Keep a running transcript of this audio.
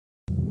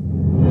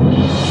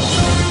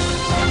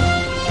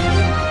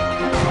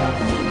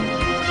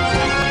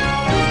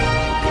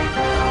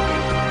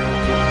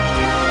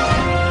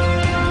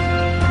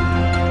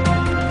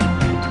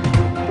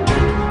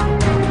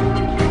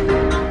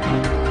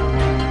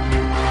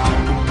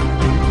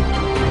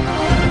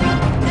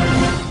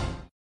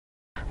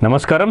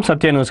నమస్కారం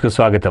సత్య న్యూస్ కు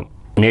స్వాగతం.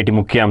 నేటి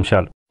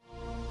ముఖ్యాంశాలు.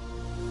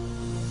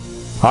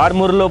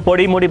 ఆర్మూర్లో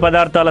పొడి ముడి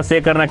పదార్థాల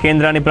సేకరణ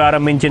కేంద్రాన్ని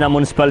ప్రారంభించిన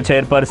municipal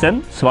chairperson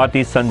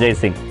Swathi Sanjay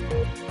Singh.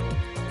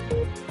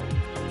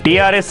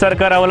 TRS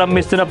సర్కార్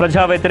అవలంబిస్తున్న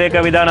ప్రజా వ్యతిరేక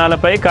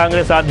విధానాలపై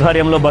కాంగ్రెస్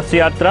ఆధ్వర్యంలో బస్సు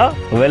యాత్ర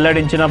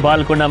వెల్లడించిన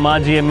బాల్కొండ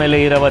మాజీ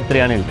ఎమ్మెల్యే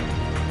ఈరవత్రి అనిల్.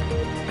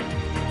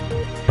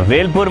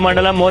 వేల్పూర్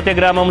మండలం మోతె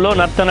గ్రామంలో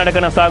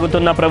నత్తనడకన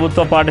సాగుతున్న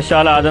ప్రభుత్వ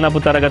పాఠశాల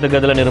అదనపు తరగతి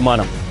గదుల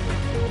నిర్మాణం.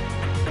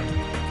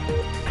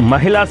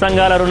 మహిళా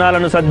సంఘాల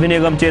రుణాలను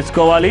సద్వినియోగం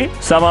చేసుకోవాలి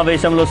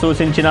సమావేశంలో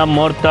సూచించిన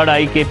మోర్తాడ్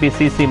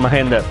ఐకేపీసీసీ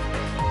మహేందర్.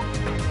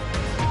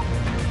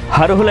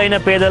 అర్హులైన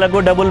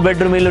పేదలకు డబుల్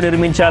బెడ్రూమ్ ఇల్లు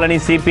నిర్మించాలని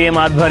సిపిఎం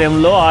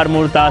ఆధ్వర్యంలో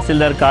ఆర్మూర్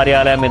తహసీల్దార్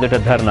కార్యాలయం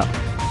ఎదుట ధర్నా.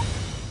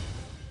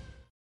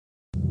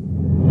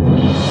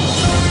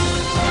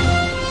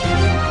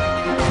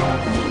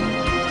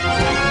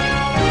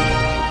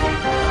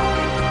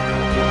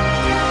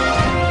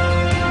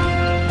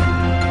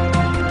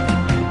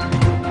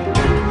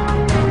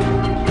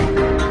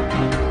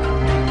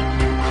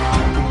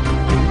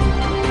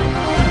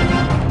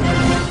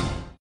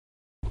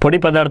 పొడి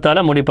పదార్థాల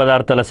ముడి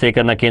పదార్థాల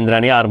సేకరణ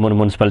కేంద్రాన్ని ఆర్మూర్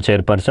మున్సిపల్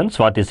చైర్పర్సన్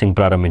స్వాతి సింగ్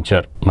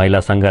ప్రారంభించారు. మహిళా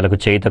సంఘాలకు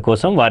చేయూత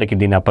కోసం వారికి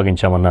దీన్ని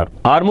అప్పగించామన్నారు.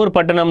 ఆర్మూర్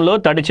పట్టణంలో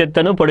తడి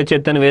చెత్తను పొడి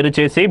చెత్తను వేరు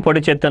చేసి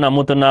పొడి చెత్తను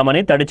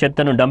అమ్ముతున్నామని, తడి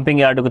చెత్తను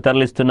డంపింగ్ యార్డుకు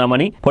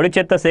తరలిస్తున్నామని పొడి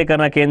చెత్త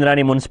సేకరణ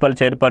కేంద్రాన్ని మున్సిపల్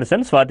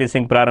చైర్పర్సన్ స్వాతి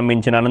సింగ్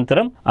ప్రారంభించిన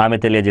అనంతరం ఆమె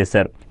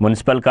తెలియజేశారు.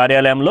 మున్సిపల్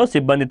కార్యాలయంలో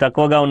సిబ్బంది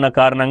తక్కువగా ఉన్న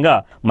కారణంగా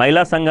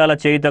మహిళా సంఘాల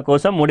చేయూత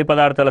కోసం ముడి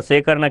పదార్థాల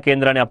సేకరణ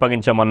కేంద్రాన్ని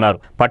అప్పగించామన్నారు.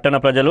 పట్టణ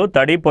ప్రజలు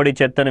తడి పొడి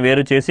చెత్తను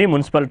వేరు చేసి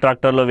మున్సిపల్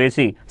ట్రాక్టర్లో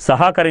వేసి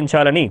సహకరించాలని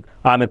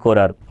ఆమె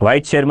కోరారు.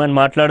 వైస్ చైర్మన్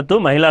మాట్లాడుతూ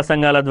మహిళా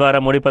సంఘాల ద్వారా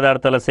ముడి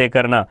పదార్థాల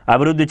సేకరణ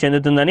అభివృద్ధి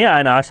చెందుతుందని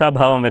ఆయన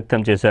ఆశాభావం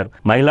వ్యక్తం చేశారు.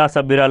 మహిళా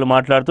సభ్యురాలు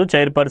మాట్లాడుతూ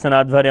చైర్పర్సన్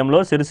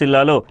ఆధ్వర్యంలో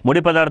సిరిసిల్లాలో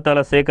ముడి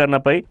పదార్థాల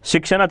సేకరణపై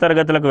శిక్షణ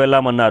తరగతులకు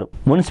వెళ్లామన్నారు.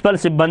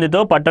 మున్సిపల్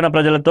సిబ్బందితో పట్టణ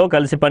ప్రజలతో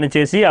కలిసి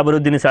పనిచేసి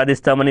అభివృద్ధిని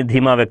సాధిస్తామని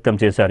ధీమా వ్యక్తం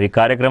చేశారు. ఈ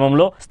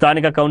కార్యక్రమంలో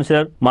స్థానిక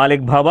కౌన్సిలర్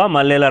మాలిక్ బాబా,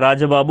 మల్లేల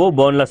రాజబాబు,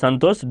 బోన్ల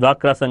సంతోష్,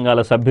 డ్వాక్రా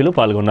సంఘాల సభ్యులు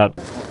పాల్గొన్నారు.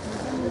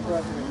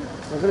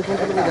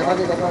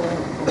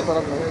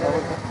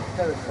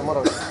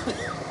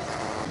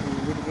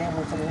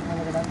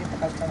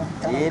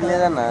 ఏం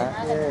లేదన్నా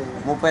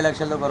 30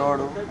 లక్షలతో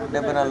కొరవాడు,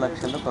 74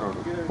 లక్షలతో కొరవాడు.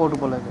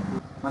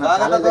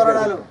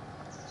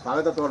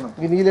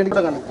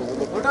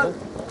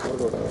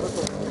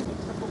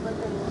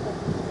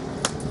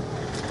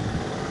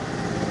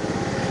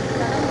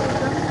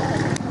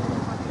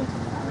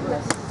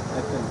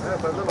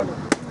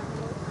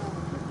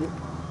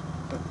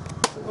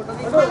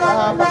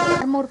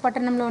 ఆర్మూర్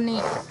పట్టణంలోని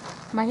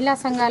మహిళా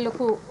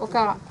సంఘాలకు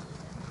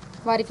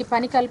వారికి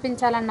పని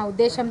కల్పించాలన్న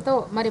ఉద్దేశంతో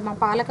మరి మా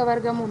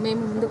పాలకవర్గము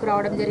మేము ముందుకు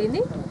రావడం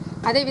జరిగింది.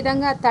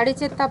 అదేవిధంగా తడి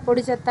చెత్త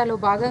పొడి చెత్తలో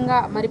భాగంగా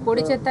మరి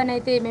పొడి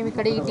చెత్తనైతే మేము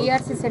ఇక్కడ ఈ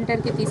డిఆర్సీ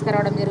సెంటర్కి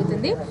తీసుకురావడం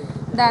జరుగుతుంది.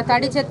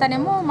 తడి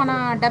చెత్తనేమో మన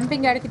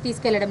డంపింగ్ యార్డ్కి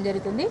తీసుకెళ్లడం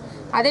జరుగుతుంది.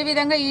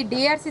 అదేవిధంగా ఈ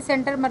డిఆర్సీ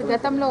సెంటర్ మరి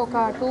గతంలో ఒక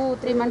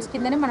 2-3 మంత్స్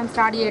కిందనే మనం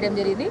స్టార్ట్ చేయడం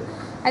జరిగింది.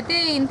 అయితే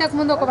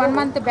ఇంతకుముందు ఒక 1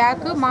 మంత్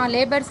బ్యాక్ మా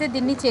లేబర్సే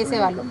దీన్ని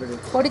చేసేవాళ్ళు.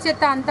 పొడి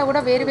చెత్త అంతా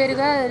కూడా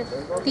వేరువేరుగా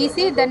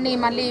తీసి దాన్ని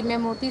మళ్ళీ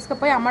మేము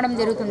తీసుకుపోయి అమ్మడం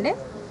జరుగుతుండే.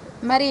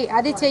 మరి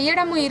అది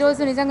చేయడము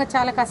ఈరోజు నిజంగా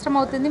చాలా కష్టం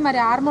అవుతుంది. మరి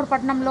ఆర్మూర్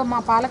పట్టణంలో మా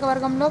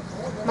పాలకవర్గంలో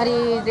మరి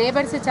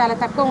లేబర్స్ చాలా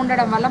తక్కువ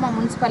ఉండడం వల్ల మా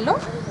మున్సిపల్లో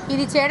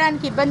ఇది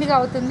చేయడానికి ఇబ్బందిగా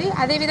అవుతుంది.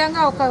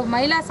 అదేవిధంగా ఒక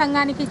మహిళా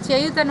సంఘానికి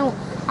చేయూతను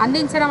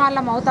అందించడం వల్ల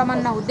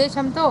అవుతామన్న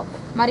ఉద్దేశంతో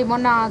మరి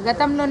మొన్న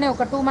గతంలోనే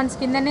ఒక 2 మంత్స్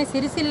కిందనే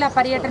సిరిసిల్ల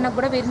పర్యటనకు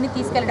కూడా వీరిని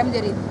తీసుకెళ్లడం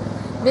జరిగింది.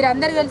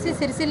 వీరందరూ కలిసి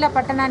సిరిసిల్ల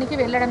పట్టణానికి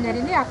వెళ్ళడం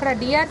జరిగింది. అక్కడ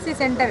డిఆర్సీ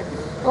సెంటర్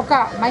ఒక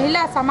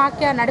మహిళా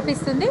సమాఖ్య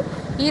నడిపిస్తుంది.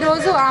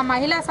 ఈరోజు ఆ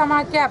మహిళా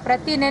సమాఖ్య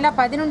ప్రతి నెల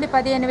 10 నుండి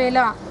 15 వేల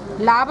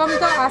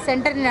లాభంతో ఆ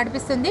సెంటర్ని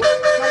నడిపిస్తుంది.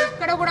 మరి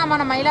ఇక్కడ కూడా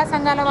మన మహిళా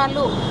సంఘాల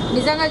వాళ్ళు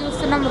నిజంగా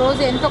చూస్తున్నాం,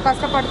 రోజు ఎంతో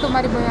కష్టపడుతూ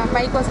మరి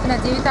పైకి వస్తున్న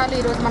జీవితాలు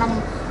ఈరోజు మనం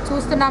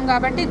చూస్తున్నాం.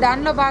 కాబట్టి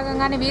దానిలో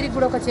భాగంగానే వీరికి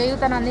కూడా ఒక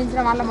చేయూతను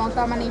అందించడం వల్ల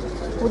అవుతామని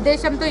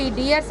ఉద్దేశంతో ఈ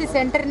డిఆర్సీ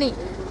సెంటర్ని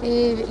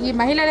ఈ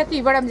మహిళలకు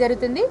ఇవ్వడం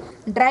జరుగుతుంది.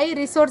 డ్రై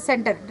రిసోర్స్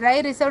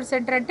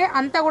సెంటర్ అంటే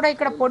అంతా కూడా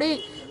ఇక్కడ పొడి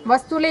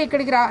వస్తువులే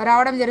ఇక్కడికి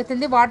రావడం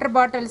జరుగుతుంది. వాటర్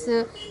బాటిల్స్,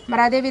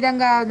 మరి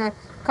అదేవిధంగా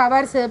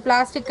కవర్స్,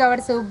 ప్లాస్టిక్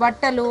కవర్స్,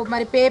 బట్టలు,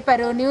 మరి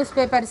పేపరు, న్యూస్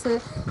పేపర్స్,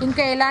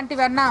 ఇంకా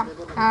ఎలాంటివన్నా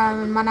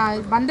మన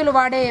మందులు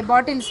వాడే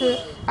బాటిల్స్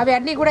అవి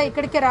అన్నీ కూడా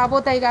ఇక్కడికే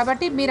రాబోతాయి.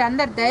 కాబట్టి మీరు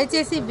అందరు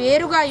దయచేసి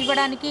వేరుగా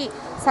ఇవ్వడానికి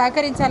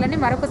సహకరించాలని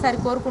మరొకసారి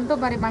కోరుకుంటూ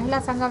మరి మహిళా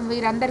సంఘం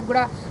వీరందరికీ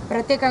కూడా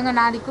ప్రత్యేకంగా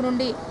నా దిక్కు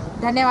నుండి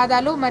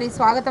ధన్యవాదాలు. మరి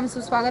స్వాగతం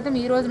సుస్వాగతం.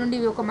 ఈ రోజు నుండి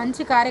ఒక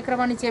మంచి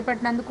కార్యక్రమాన్ని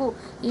చేపట్టినందుకు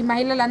ఈ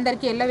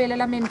మహిళలందరికీ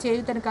ఎల్లవేళలా మేము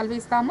చేయూతను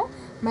కల్పిస్తాము.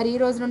 మరి ఈ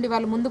రోజు నుండి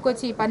వాళ్ళు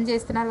ముందుకొచ్చి పని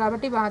చేస్తున్నారు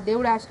కాబట్టి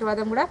దేవుడి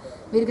ఆశీర్వాదం కూడా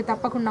వీరికి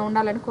తప్పకుండా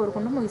ఉండాలని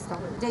కోరుకుంటూ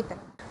ముగిస్తాము.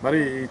 జైతన్. మరి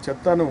ఈ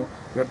చెత్తను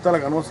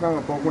వ్యర్థాలకు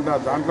అనవసరంగా పోకుండా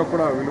దాంట్లో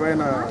కూడా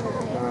విలువైన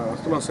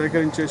వస్తువులను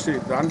సేకరించేసి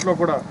దాంట్లో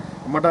కూడా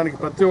అమ్మటానికి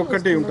ప్రతి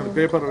ఒక్కటి ఉంటుంది.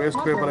 Paper,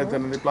 waste paper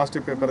అయితేనేది,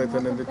 plastic paper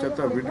అయితేనేది,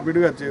 చెత్త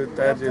విడివిడిగా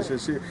తయారు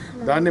చేసేసి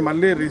దాన్ని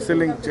మళ్ళీ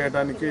రీసెల్లింగ్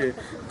చేయడానికి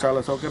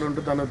చాలా సౌకర్యం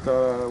ఉంటుంది. దాని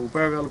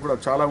ఉపయోగాలు కూడా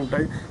చాలా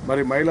ఉంటాయి.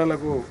 మరి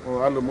మహిళలకు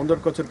వాళ్ళు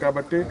ముందరికి వచ్చారు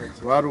కాబట్టి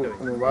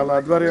వాళ్ళ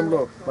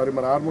ఆధ్వర్యంలో మరి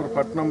ఆర్మూర్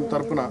పట్టణం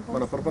తరఫున,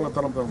 మన పురపాలక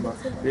తరఫున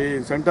ఈ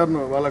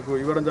సెంటర్ను వాళ్ళకు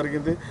ఇవ్వడం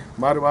జరిగింది.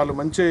 మరి వాళ్ళు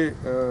మంచి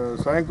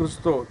స్వయం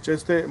కృషితో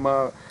చేస్తే మా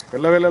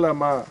ఎల్లవేళలా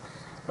మా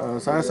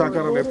సహాయ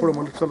సహకారాలు ఎప్పుడు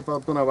మున్సిపల్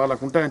తరఫున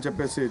వాళ్ళకు ఉంటాయని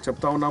చెప్పేసి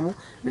చెప్తా ఉన్నాము.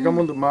 ఇక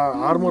ముందు మా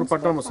ఆర్మూర్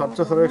పట్టణం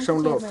స్వచ్ఛ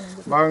సర్వేక్షణలో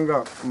భాగంగా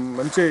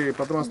మంచి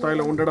ప్రథమ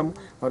స్థాయిలో ఉండడం,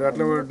 మరి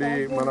అటువంటి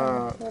మన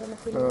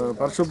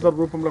పరిశుభ్ర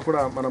రూపంలో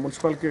కూడా మన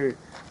మున్సిపల్కి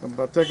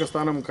ప్రత్యేక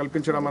స్థానం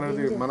కల్పించడం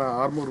అనేది మన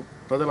ఆర్మూర్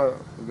ప్రజల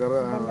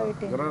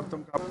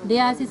గర్వార్థం.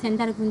 డిఆర్సీ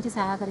సెంటర్ గురించి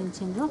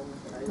సహకరించిండ్రు.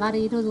 వారు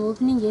ఈరోజు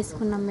ఓపెనింగ్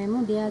చేసుకున్నాం మేము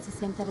డిఆర్సీ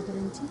సెంటర్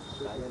గురించి.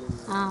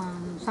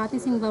 సాతి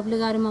సింగ్ బబ్లు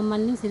గారు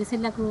మమ్మల్ని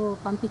సిరిసిల్లకు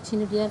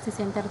పంపించింది డిఆర్సీ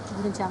సెంటర్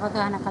గురించి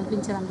అవగాహన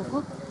కల్పించినందుకు.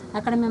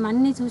 అక్కడ మేము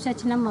అన్నీ చూసి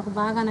వచ్చినాం, మాకు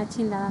బాగా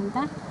నచ్చింది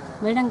అదంతా.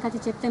 మేడంకి వచ్చి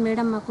చెప్తే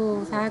మేడం మాకు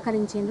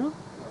సహకరించిండ్రు.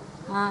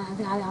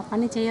 ఆ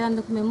పని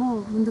చేయడానికి మేము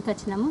ముందుకు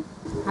వచ్చినాము.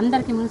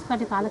 అందరికీ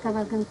మున్సిపాలిటీ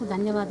పాలకవర్గంకు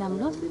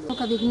ధన్యవాదములు.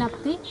 ఒక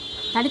విజ్ఞప్తి,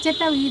 తడి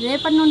చెత్త ఈ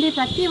రేపటి నుండి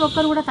ప్రతి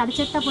ఒక్కరు కూడా తడి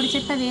చెత్త పొడి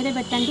చెత్త వేరే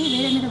పెట్టండి.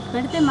 వేరే మీరు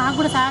పెడితే మాకు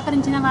కూడా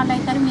సహకరించిన వాళ్ళు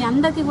అవుతారు. మీ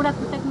అందరికీ కూడా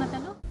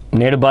కృతజ్ఞతలు.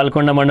 నేడు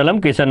బాల్కొండ మండలం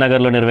కిషన్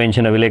నగర్లో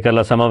నిర్వహించిన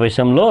విలేకరుల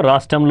సమావేశంలో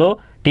రాష్ట్రంలో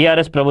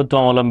టీఆర్ఎస్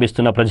ప్రభుత్వం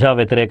అవలంబిస్తున్న ప్రజా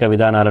వ్యతిరేక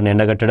విధానాలను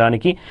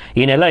ఎండగట్టడానికి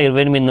ఈ నెల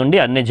 28 నుండి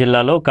అన్ని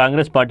జిల్లాల్లో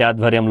కాంగ్రెస్ పార్టీ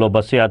ఆధ్వర్యంలో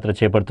బస్సు యాత్ర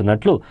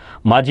చేపడుతున్నట్లు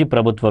మాజీ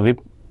ప్రభుత్వ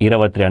విప్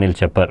ఈరవత్రి అనిల్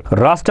చెప్పారు.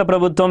 రాష్ట్ర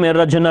ప్రభుత్వం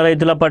ఎర్రజొన్న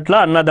రైతుల పట్ల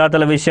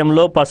అన్నదాతల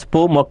విషయంలో పసుపు,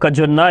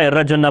 మొక్కజొన్న,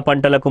 ఎర్రజొన్న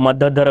పంటలకు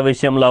మద్దతు ధర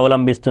విషయంలో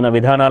అవలంబిస్తున్న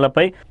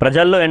విధానాలపై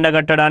ప్రజల్లో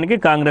ఎండగట్టడానికి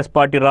కాంగ్రెస్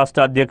పార్టీ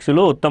రాష్ట్ర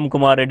అధ్యక్షులు ఉత్తమ్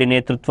కుమార్ రెడ్డి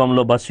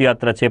నేతృత్వంలో బస్సు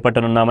యాత్ర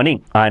చేపట్టనున్నామని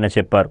ఆయన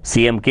చెప్పారు.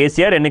 సీఎం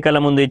కేసీఆర్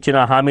ఎన్నికల ముందు ఇచ్చిన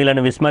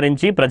హామీలను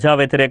విస్మరించి ప్రజా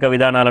వ్యతిరేక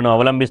విధానాలను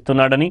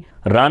అవలంబిస్తున్నాడని,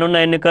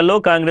 రానున్న ఎన్నికల్లో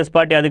కాంగ్రెస్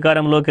పార్టీ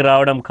అధికారంలోకి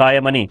రావడం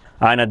ఖాయమని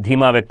ఆయన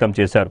ధీమా వ్యక్తం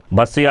చేశారు.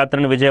 బస్సు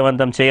యాత్రను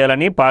విజయవంతం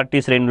చేయాలని పార్టీ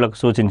శ్రేణులకు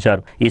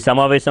సూచించారు. ఈ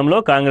సమావేశంలో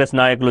కాంగ్రెస్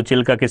నాయకులు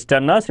చిల్క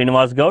కిష్టన్న,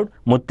 శ్రీనివాస్ గౌడ్,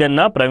 ముత్తెన్న,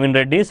 ప్రవీణ్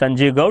రెడ్డి,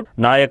 సంజీవ్ గౌడ్,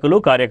 నాయకులు,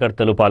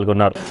 కార్యకర్తలు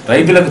పాల్గొన్నారు.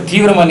 రైతులకు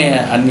తీవ్రమైన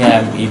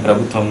అన్యాయం ఈ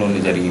ప్రభుత్వంలోనే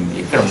జరిగింది.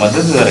 ఇక్కడ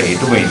మద్దతు ధర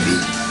ఎటుపోయింది?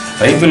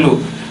 రైతులు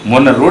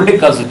మొన్న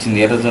రోడ్డెక్కాల్సి వచ్చింది.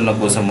 ఎర్రజొన్న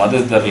కోసం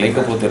మద్దతు ధర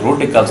లేకపోతే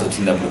రోడ్డెక్కాల్సి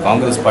వచ్చింది. అప్పుడు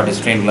కాంగ్రెస్ పార్టీ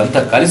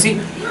శ్రేణులంతా కలిసి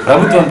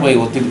ప్రభుత్వంపై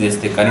ఒత్తిడి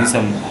తెస్తే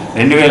కనీసం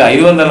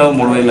 2500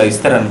 3000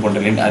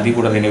 ఇస్తారనుకుంటే అది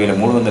కూడా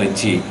 2300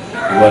 ఇచ్చి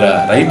ఇవాళ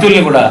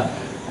రైతుల్ని కూడా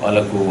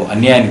వాళ్ళకు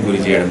అన్యాయానికి గురి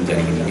చేయడం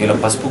జరిగింది. ఇలా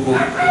పసుపుకు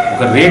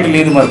ఒక రేటు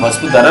లేదు, మరి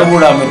పసుపు ధర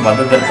కూడా మీరు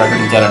మద్దతు ధర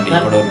ప్రకటించాలంటే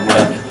ఇప్పటివరకు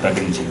కూడా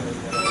ప్రకటించింది.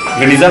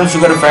 ఇక నిజాం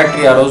షుగర్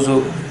ఫ్యాక్టరీ ఆ రోజు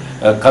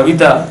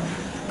కవిత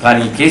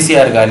కానీ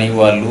కేసీఆర్ కానీ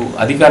వాళ్ళు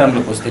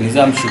అధికారంలోకి వస్తే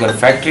నిజాం షుగర్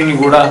ఫ్యాక్టరీని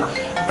కూడా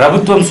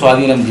ప్రభుత్వం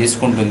స్వాధీనం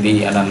చేసుకుంటుంది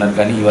అని అన్నారు.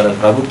 కానీ ఇవాళ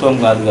ప్రభుత్వం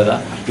కాదు కదా,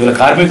 ఇవాళ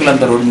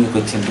కార్మికులంతా రోడ్డు మీదకి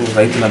వచ్చిండ్రు,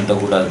 రైతులంతా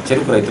కూడా,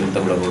 చెరుకు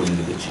రైతులంతా కూడా రోడ్డు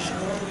మీదకి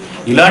వచ్చేసారు.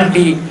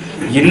 ఇలాంటి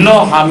ఎన్నో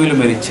హామీలు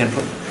మీరు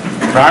ఇచ్చారు.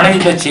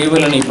 ప్రాణహిత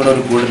చేవలని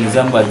ఇప్పటివరకు కూడా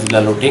నిజామాబాద్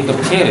జిల్లాలో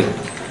టేకప్ చేయలేదు.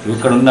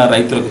 ఇక్కడ ఉన్న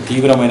రైతులకు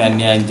తీవ్రమైన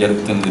అన్యాయం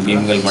జరుగుతుంది.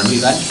 భీమగల్ మండలి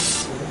కానీ,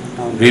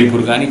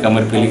 వేల్పూర్ కానీ,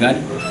 కమర్పల్లి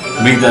కానీ,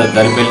 మిగతా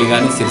దరిపల్లి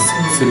కానీ,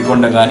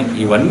 సిరికొండ కానీ,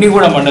 ఇవన్నీ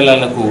కూడా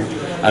మండలాలకు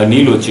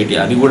నీళ్ళు వచ్చేటి.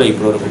 అది కూడా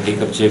ఇప్పటివరకు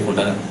టేకప్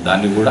చేయకుండా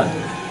దాన్ని కూడా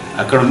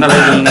అక్కడ ఉన్న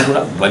రైతులను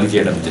కూడా బలి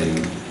చేయడం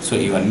జరిగింది. సో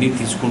ఇవన్నీ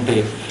తీసుకుంటే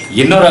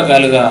ఎన్నో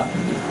రకాలుగా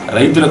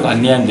రైతులకు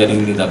అన్యాయం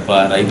జరిగింది తప్ప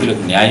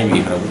రైతులకు న్యాయం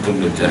ఈ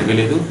ప్రభుత్వంలో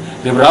జరగలేదు.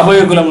 రేపు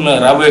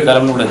రాబోయే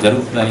కాలంలో కూడా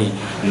జరుగుతుందని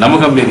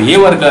నమ్మకం లేదు. ఏ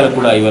వర్గాలకు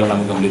కూడా ఇవాళ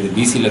నమ్మకం లేదు.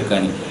 బీసీలకు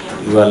కానీ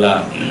ఇవాళ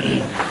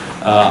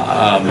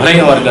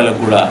బలైన వర్గాలకు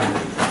కూడా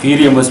ఫీ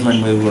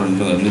రియంబర్స్మెంట్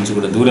నుంచి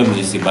కూడా దూరం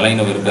చేసి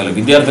బలైన వర్గాల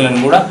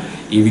విద్యార్థులను కూడా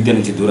ఈ విద్య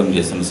నుంచి దూరం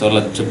చేస్తున్నారు. సో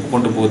అలా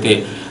చెప్పుకుంటూ పోతే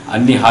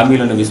అన్ని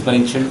హామీలను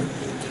విస్మరించండి.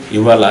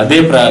 ఇవాళ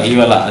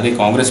అదే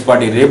కాంగ్రెస్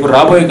పార్టీ రేపు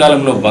రాబోయే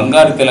కాలంలో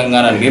బంగారు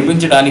తెలంగాణ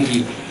నిర్మించడానికి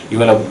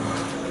ఇవాళ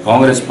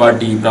కాంగ్రెస్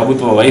పార్టీ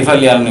ప్రభుత్వ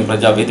వైఫల్యాలను,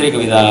 ప్రజా వ్యతిరేక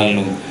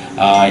విధానాలను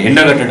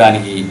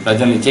ఎండగట్టడానికి,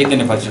 ప్రజల్ని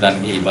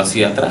చైతన్యపరచడానికి ఈ బస్సు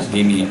యాత్ర,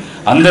 దీన్ని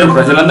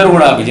ప్రజలందరూ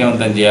కూడా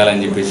విజయవంతం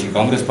చేయాలని చెప్పేసి,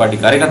 కాంగ్రెస్ పార్టీ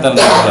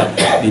కార్యకర్తలందరూ కూడా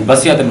ఈ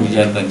బస్సు యాత్రను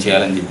విజయవంతం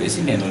చేయాలని చెప్పేసి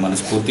నేను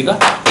మనస్ఫూర్తిగా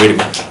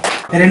వేడుకుంటున్నాను.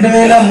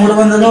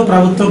 2300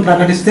 ప్రభుత్వం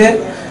ప్రకటిస్తే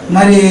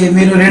మరి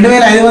మీరు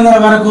 2500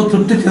 వరకు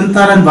తృప్తి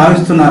చెందుతారని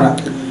భావిస్తున్నారా?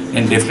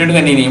 నేను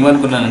డెఫినెట్గా నేను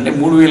ఏమనుకున్నానంటే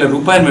 3000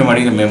 రూపాయలు మేము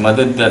అడిగిన మేము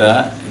మద్దతు ధర.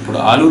 ఇప్పుడు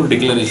ఆలూరు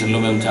డిక్లరేషన్లో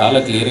మేము చాలా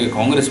క్లియర్గా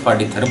కాంగ్రెస్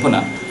పార్టీ తరఫున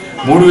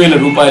 3000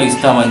 రూపాయలు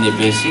ఇస్తామని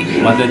చెప్పేసి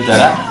మద్దతు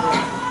ధర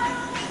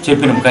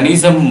చెప్పినాం.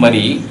 కనీసం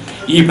మరి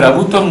ఈ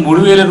ప్రభుత్వం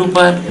 3000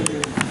 రూపాయలు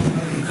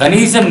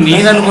కనీసం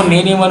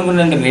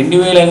నేనేమనుకున్నాను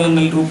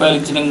 2500 రూపాయలు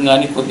ఇచ్చినాం.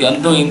 కానీ కొద్ది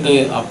అంతో ఇంత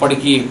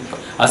అప్పటికి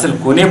అసలు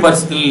కొనే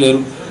పరిస్థితులు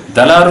లేరు.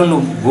 దళారులు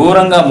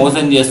ఘోరంగా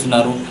మోసం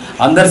చేస్తున్నారు.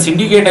 అందరు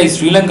సిండికేట్ అయి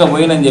శ్రీలంక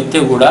పోయినని చెప్తే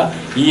కూడా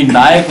ఈ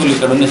నాయకులు,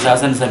 ఇక్కడ ఉన్న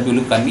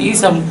శాసనసభ్యులు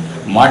కనీసం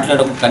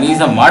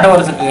మాట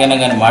వరుసకైనా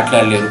కానీ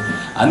మాట్లాడలేరు.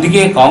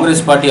 అందుకే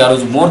కాంగ్రెస్ పార్టీ ఆ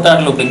రోజు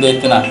మోర్తాడులో పెద్ద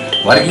ఎత్తున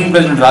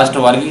రాష్ట్ర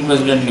వర్కింగ్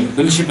ప్రెసిడెంట్ని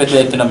పిలిచి పెద్ద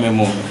ఎత్తున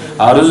మేము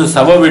ఆ రోజు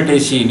సభ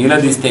పెట్టేసి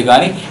నిలదీస్తే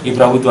కానీ ఈ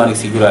ప్రభుత్వానికి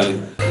సిగ్గురాలేదు.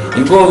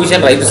 ఇంకో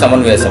విషయం రైతు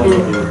సమన్వయ సమితి.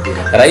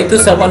 రైతు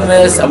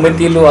సమన్వయ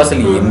సమితిలో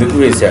అసలు ఎందుకు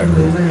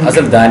వేశాడు,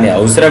 అసలు దాని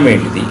అవసరం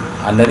ఏంటిది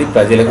అన్నది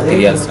ప్రజలకు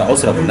తెలియాల్సిన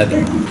అవసరం ఉన్నది.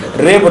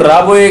 రేపు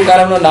రాబోయే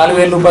కాలంలో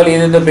 4,000 రూపాయలు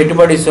ఏదైతే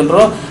పెట్టుబడి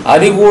ఇస్తుండ్రో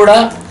అది కూడా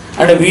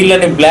అంటే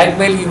వీళ్ళని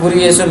బ్లాక్మెయిల్కి గురి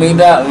చేస్తూ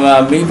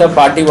మిగతా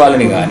పార్టీ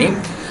వాళ్ళని కానీ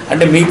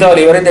అంటే మిగతా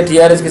వాళ్ళు ఎవరైతే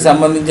టీఆర్ఎస్కి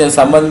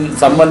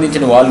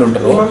సంబంధించిన వాళ్ళు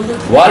ఉంటారో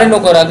వాళ్ళని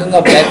ఒక రకంగా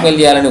బ్లాక్మెయిల్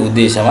చేయాలనే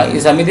ఉద్దేశమా ఈ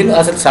సమితిలో?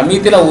 అసలు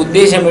సమితిలో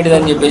ఉద్దేశం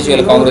ఏంటిదని చెప్పేసి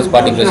వీళ్ళ కాంగ్రెస్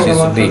పార్టీ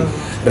ప్రశ్నిస్తుంది.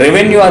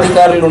 రెవెన్యూ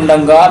అధికారులు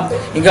ఉండగా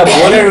ఇంకా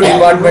బోలెడు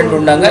డిపార్ట్మెంట్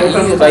ఉండగా ఈ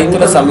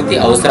రైతుల సమితి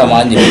అవసరమా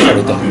అని చెప్పి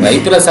అడుగుతాం.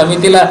 రైతుల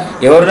సమితిలో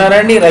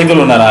ఎవరున్నారండి?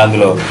 రైతులు ఉన్నారా?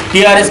 అందులో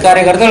టీఆర్ఎస్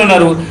కార్యకర్తలు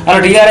ఉన్నారు, అలా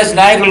టీఆర్ఎస్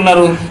నాయకులు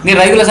ఉన్నారు. మీరు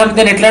రైతుల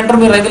సమితి అని ఎట్లా అంటారు?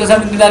 మీరు రైతుల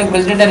సమితి దానికి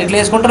ప్రెసిడెంట్ అని ఎట్లా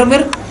వేసుకుంటారు?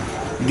 మీరు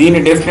దీన్ని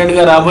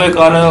డెఫినెట్గా రాబోయే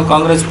కాలంలో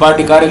కాంగ్రెస్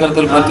పార్టీ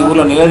కార్యకర్తలు ప్రతి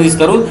ఊళ్ళో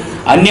నిలదీస్తారు.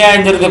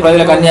 అన్యాయం జరిగితే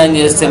ప్రజలకు అన్యాయం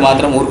చేస్తే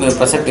మాత్రం ఊరుకునే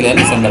ప్రసక్తి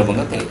లేని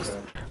సందర్భంగా తెలియజేస్తారు.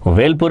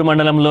 వేల్పూర్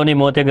మండలంలోని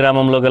మోతే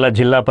గ్రామంలో గల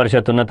జిల్లా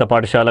పరిషత్ ఉన్నత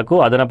పాఠశాలకు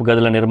అదనపు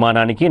గదుల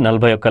నిర్మాణానికి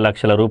 41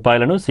 లక్షల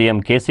రూపాయలను సీఎం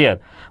కేసీఆర్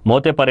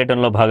మోతే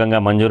పర్యటనలో భాగంగా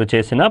మంజూరు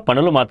చేసిన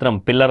పనులు మాత్రం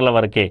పిల్లర్ల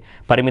వరకే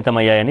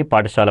పరిమితమయ్యాయని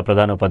పాఠశాల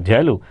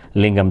ప్రధానోపాధ్యాయులు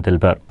లింగం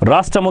తెలిపారు.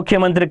 రాష్ట్ర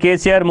ముఖ్యమంత్రి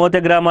కేసీఆర్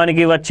మోతే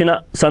గ్రామానికి వచ్చిన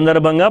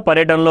సందర్భంగా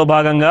పర్యటనలో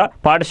భాగంగా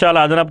పాఠశాల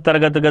అదనపు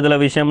తరగతి గదుల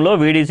విషయంలో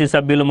వీడీసీ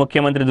సభ్యులు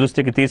ముఖ్యమంత్రి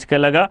దృష్టికి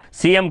తీసుకెళ్లగా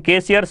సీఎం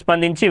కేసీఆర్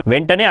స్పందించి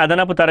వెంటనే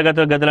అదనపు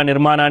తరగతి గదుల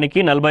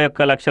నిర్మాణానికి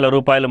 41 లక్షల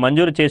రూపాయలు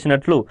మంజూరు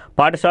చేసినట్లు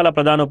పాఠశాల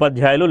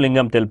ప్రధానోపాధ్యాయులు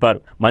లింగం తెలిపారు.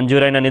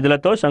 మంజూరైన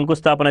నిధులతో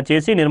శంకుస్థాపన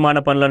చేసి నిర్మాణ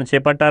పనులను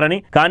చేపట్టారని,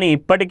 కానీ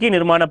ఇప్పటికీ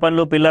నిర్మాణ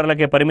పనులు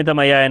పిల్లర్లకే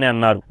పరిమితమయ్యాయని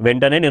అన్నారు.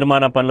 వెంటనే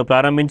నిర్మాణ పనులు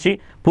ప్రారంభించి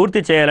పూర్తి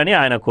చేయాలని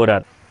ఆయన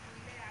కోరారు.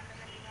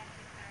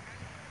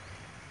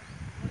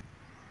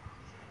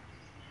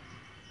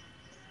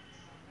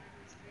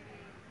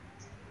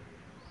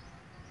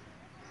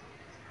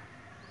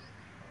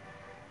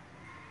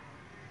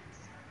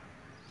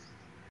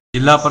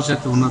 జిల్లా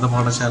పరిషత్ ఉన్నత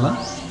పాఠశాల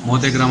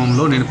మోతే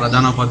గ్రామంలో నేను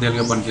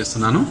ప్రధానోపాధ్యాయులుగా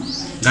పనిచేస్తున్నాను.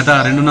 గత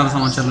 2.5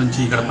 సంవత్సరాల నుంచి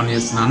ఇక్కడ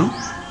పనిచేస్తున్నాను.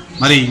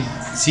 మరి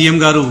సీఎం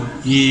గారు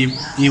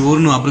ఈ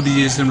ఊరును అభివృద్ధి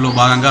చేయడంలో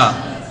భాగంగా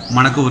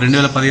మనకు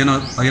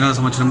 2015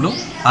 సంవత్సరంలో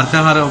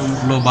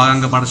అర్థహారంలో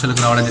భాగంగా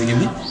పాఠశాలకు రావడం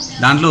జరిగింది.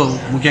 దాంట్లో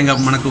ముఖ్యంగా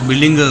మనకు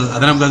బిల్డింగ్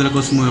అదనపు గదుల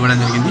కోసం ఇవ్వడం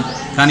జరిగింది.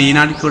 కానీ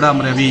ఈనాటికి కూడా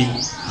మరి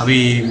అవి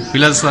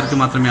పిల్లర్స్ వరకు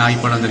మాత్రమే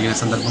ఆగిపోవడం జరిగిన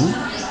సందర్భం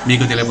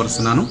మీకు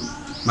తెలియపరుస్తున్నాను.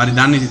 మరి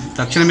దాన్ని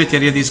తక్షణమే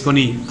చర్య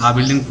తీసుకొని ఆ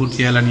బిల్డింగ్ పూర్తి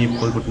చేయాలని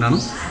కోరుకుంటున్నాను.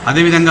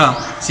 అదేవిధంగా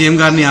సీఎం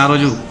గారిని ఆ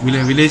రోజు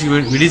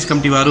విలేజ్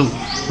కమిటీ వారు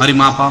మరి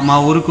మా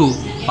ఊరుకు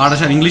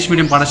పాఠశాల ఇంగ్లీష్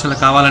మీడియం పాఠశాల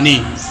కావాలని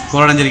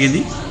కోరడం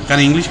జరిగింది.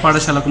 కానీ ఇంగ్లీష్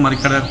పాఠశాలకు మరి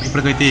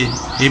ఇప్పటికైతే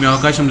ఏమీ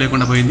అవకాశం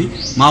లేకుండా పోయింది.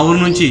 మా ఊరు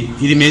నుంచి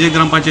ఇది మేజర్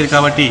గ్రామ పంచాయతీ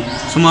కాబట్టి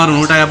సుమారు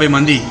 150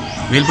 మంది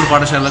వేల్పూర్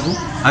పాఠశాలకు,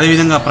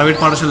 అదేవిధంగా ప్రైవేట్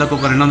పాఠశాలకు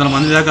ఒక 200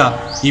 మంది దాకా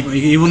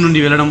ఈ ఊరు నుండి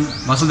వెళ్ళడం,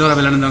 బస్సుల ద్వారా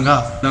వెళ్ళడం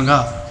విధంగా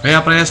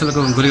ప్రయాసాలకు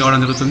గురి కావడం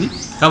జరుగుతుంది.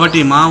 కాబట్టి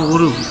మా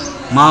ఊరు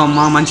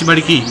మా మంచి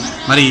బడికి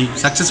మరి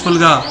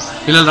సక్సెస్ఫుల్గా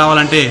పిల్లలు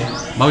రావాలంటే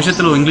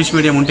భవిష్యత్తులో ఇంగ్లీష్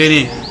మీడియం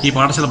ఉంటేనే ఈ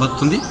పాఠశాల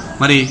బతుకుతుంది.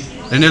 మరి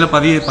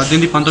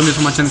 2018-19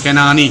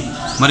 సంవత్సరానికైనా కానీ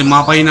మరి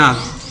మా పైన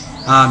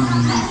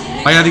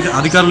పై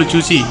అధికారులు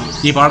చూసి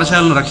ఈ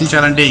పాఠశాలను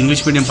రక్షించాలంటే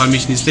ఇంగ్లీష్ మీడియం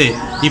పర్మిషన్ ఇస్తే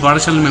ఈ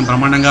పాఠశాలను మేము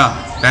బ్రహ్మాండంగా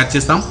తయారు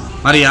చేస్తాం.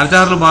 మరి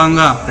అధికారులు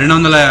భాగంగా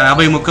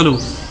 250 మొక్కలు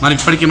మరి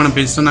ఇప్పటికీ మనం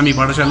పెంచుతున్నాం ఈ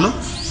పాఠశాలలో.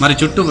 మరి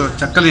చుట్టూ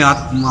చక్కని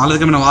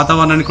ఆహ్లాదకరమైన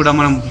వాతావరణాన్ని కూడా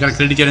మనం ఇక్కడ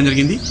క్రెడిట్ చేయడం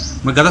జరిగింది.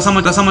 మరి గత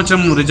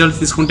సంవత్సరం రిజల్ట్స్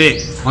తీసుకుంటే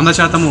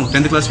 100%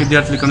 10th క్లాస్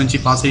విద్యార్థులు ఇక్కడ నుంచి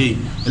పాస్ అయ్యి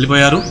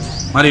వెళ్ళిపోయారు.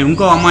 మరి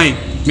ఇంకో అమ్మాయి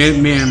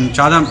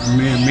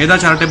మేధా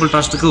చారిటబుల్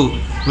ట్రస్ట్కు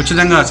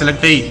ఉచితంగా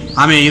సెలెక్ట్ అయ్యి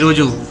ఆమె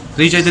ఈరోజు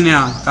శ్రీ చైతన్య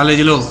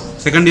కాలేజీలో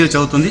 2nd ఇయర్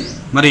చదువుతుంది.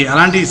 మరి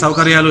అలాంటి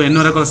సౌకర్యాలు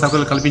ఎన్నో రకాల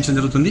సౌకర్యాలు కల్పించడం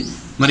జరుగుతుంది.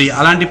 మరి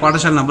అలాంటి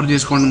పాఠశాలను అభివృద్ధి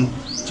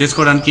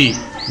చేసుకోవడానికి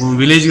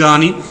విలేజ్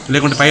కానీ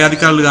లేకుంటే పై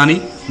అధికారులు కానీ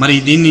మరి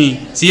దీన్ని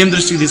సీఎం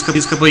దృష్టికి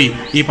తీసుకుపోయి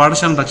ఈ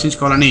పాఠశాలను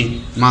రక్షించుకోవాలని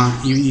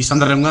ఈ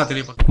సందర్భంగా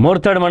తెలియపడుతుంది.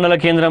 మోర్తాడ్ మండల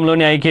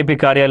కేంద్రంలోని ఐకేపీ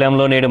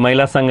కార్యాలయంలో నేడు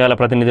మహిళా సంఘాల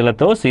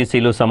ప్రతినిధులతో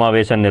సీసీలు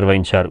సమావేశం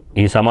నిర్వహించారు.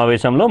 ఈ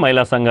సమావేశంలో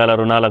మహిళా సంఘాల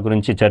రుణాల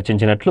గురించి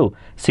చర్చించినట్లు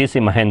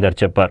సీసీ మహేందర్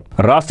చెప్పారు.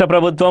 రాష్ట్ర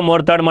ప్రభుత్వం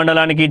మోర్తాడ్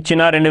మండలానికి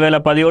ఇచ్చిన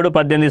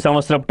 2017-18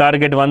 సంవత్సరం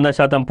టార్గెట్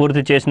 100%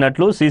 పూర్తి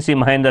చేసినట్లు సీసీ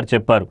మహేందర్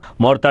చెప్పారు.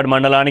 మోర్తాడ్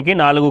మండలానికి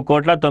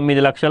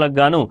 4,09,00,000కు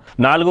గాను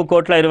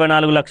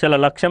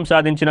 4,24,00,000 లక్ష్యం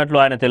సాధించినట్లు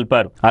ఆయన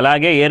తెలిపారు.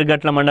 అలాగే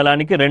ఏర్గట్ల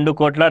మండలానికి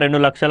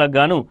 2,02,00,000కు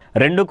గాను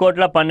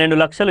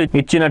 2,12,00,000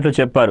 ఇచ్చినట్లు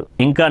చెప్పారు.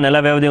 ఇంకా నెల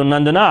వ్యవధి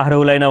ఉన్నందున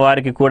అర్హులైన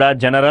వారికి కూడా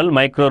జనరల్,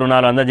 మైక్రో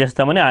రుణాలు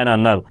అందజేస్తామని ఆయన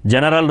అన్నారు.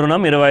 జనరల్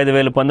రుణం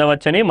 25,000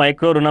 పొందవచ్చని,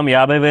 మైక్రో రుణం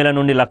 50,000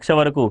 నుండి 1,00,000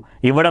 వరకు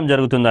ఇవ్వడం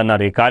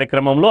జరుగుతుందన్నారు. ఈ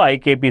కార్యక్రమంలో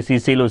ఐకేపీ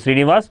సీసీలు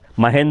శ్రీనివాస్,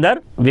 మహేందర్,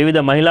 వివిధ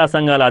మహిళా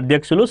సంఘాల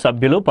అధ్యక్షులు,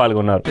 సభ్యులు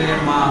పాల్గొన్నారు.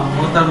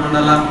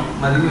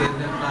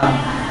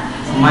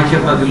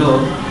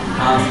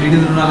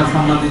 శ్రీనిధి రుణాలకు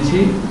సంబంధించి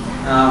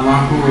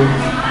మాకు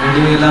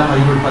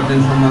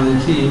 2017-18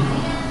 సంబంధించి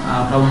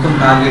ప్రభుత్వం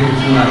టార్గెట్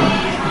ఇస్తున్నారు.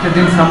 అయితే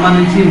దీనికి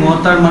సంబంధించి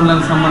మోర్తాడ్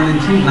మండలానికి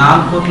సంబంధించి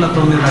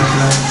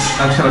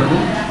 4,09,00,000కు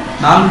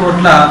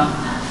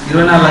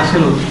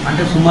 4,24,00,000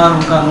 అంటే సుమారు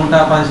ఇంకా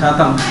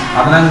 150%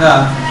 అదనంగా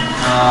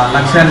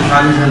లక్ష్యాన్ని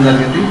సాధించడం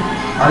జరిగింది.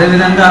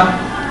 అదేవిధంగా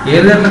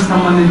ఏర్గట్లకు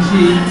సంబంధించి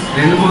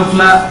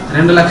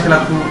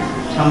 2,02,00,000కు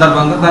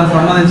సందర్భంగా దానికి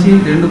సంబంధించి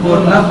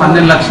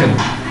 2,12,00,000.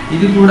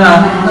 ఇది కూడా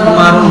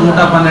సుమారు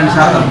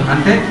 112%.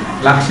 అంటే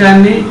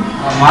లక్ష్యాన్ని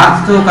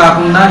మార్చితో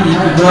కాకుండా ఈ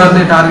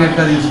ఫిబ్రవరిని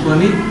టార్గెట్గా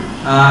తీసుకొని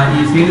ఈ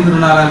సీనిధి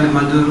రుణాలని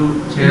మంజూరు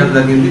చేయడం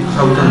జరిగింది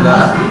ప్రభుత్వం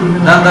ద్వారా.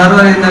 దాని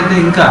ద్వారా ఏంటంటే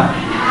ఇంకా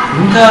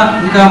ఇంకా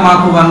ఇంకా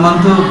మాకు 1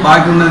 month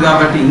బాకీ ఉన్నది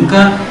కాబట్టి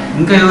ఇంకా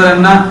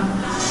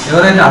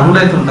ఎవరైతే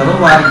అర్హులైతే ఉంటారో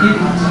వారికి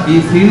ఈ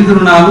సీనిధి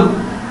రుణాలు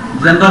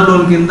జనరల్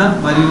లోన్ కింద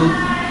మరియు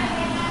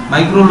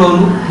మైక్రో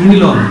లోను, టీనీ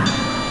లోను.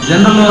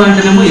 జనరల్ లోన్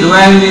అయితేనేమో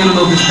 25,000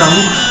 లోపు ఇస్తాము.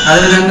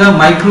 అదేవిధంగా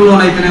మైక్రో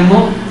లోన్ అయితేనేమో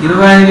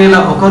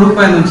 25,001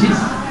 రూపాయల నుంచి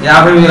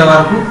 50,000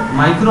 వరకు,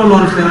 మైక్రో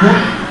లోన్స్ ఏమో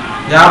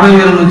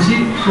 50,000 నుంచి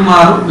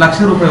సుమారు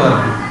 1,00,000 రూపాయల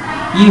వరకు.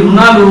 ఈ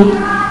రుణాలు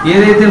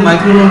ఏదైతే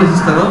మైక్రో లోన్స్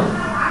ఇస్తారో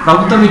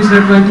ప్రభుత్వం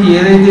ఇచ్చినటువంటి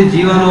ఏదైతే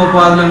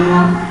జీవనోపాధులను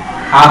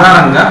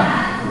ఆధారంగా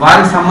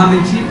వారికి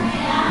సంబంధించి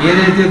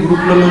ఏదైతే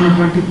గ్రూపులలో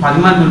ఉన్నటువంటి 10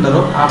 మంది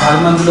ఉంటారో ఆ 10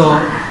 మందిలో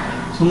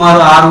సుమారు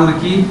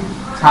 6గురికి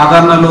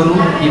సాధారణ లోను,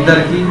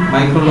 2కి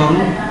మైక్రో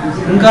లోను,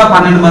 ఇంకా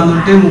 12 మంది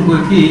ఉంటే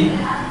 3గురికి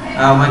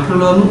మైక్రో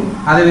లోను,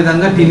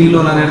 అదేవిధంగా టీనీ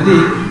లోన్ అనేది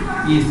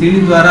ఈ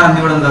సీనిధి ద్వారా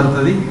అందివ్వడం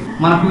జరుగుతుంది.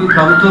 మనకు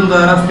ప్రభుత్వం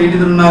ద్వారా సీనిధి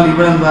రుణాలు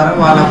ఇవ్వడం ద్వారా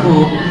వాళ్ళకు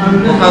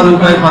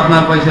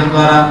 ₹1.14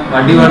 ద్వారా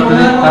వడ్డీ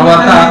పడుతుంది.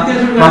 తర్వాత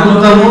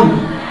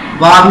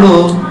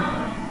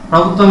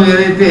ప్రభుత్వం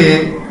ఏదైతే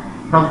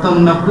ప్రభుత్వం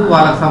ఉన్నప్పుడు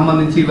వాళ్ళకు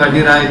సంబంధించి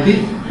వడ్డీ రాయితీ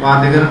వారి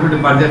దగ్గర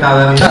బడ్జెట్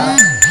ఆధారంగా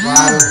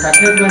వారు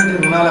కట్టినటువంటి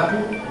రుణాలకు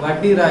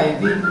వడ్డీ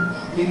రాయితీ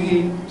తిరిగి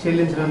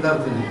చెల్లించడం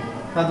జరుగుతుంది.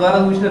 తద్వారా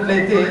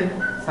చూసినట్లయితే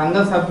సంఘ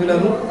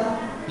సభ్యులను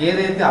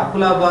ఏదైతే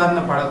అప్పుల బారిన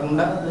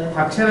పడకుండా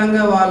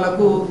తక్షణంగా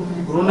వాళ్లకు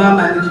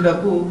రుణాన్ని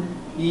అందించుటకు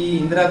ఈ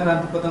ఇందిరా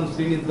క్రాంతి పథకం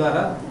శ్రీనిధి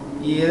ద్వారా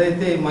ఈ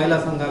ఏదైతే మహిళా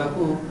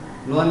సంఘాలకు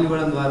లోన్లు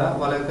ఇవ్వడం ద్వారా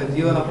వాళ్ళ యొక్క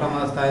జీవన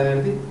ప్రమాణ స్థాయి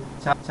అనేది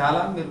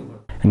చాలా మెరుగుపడుతుంది.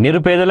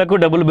 నిరుపేదలకు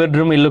డబుల్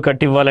బెడ్రూమ్ ఇల్లు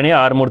కట్టివ్వాలని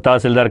ఆర్మూర్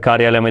తహసీల్దార్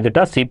కార్యాలయం ఎదుట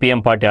సిపిఎం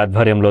పార్టీ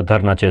ఆధ్వర్యంలో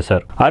ధర్నా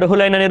చేశారు.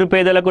 అర్హులైన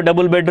నిరుపేదలకు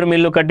డబుల్ బెడ్రూమ్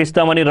ఇల్లు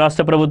కట్టిస్తామని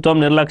రాష్ట్ర ప్రభుత్వం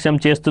నిర్లక్ష్యం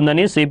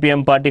చేస్తుందని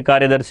సిపిఎం పార్టీ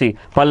కార్యదర్శి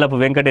పల్లపు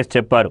వెంకటేష్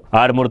చెప్పారు.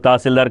 ఆర్మూర్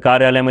తహసీల్దార్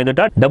కార్యాలయం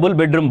ఎదుట డబుల్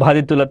బెడ్రూమ్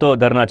బాధితులతో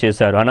ధర్నా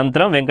చేశారు.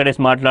 అనంతరం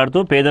వెంకటేష్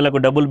మాట్లాడుతూ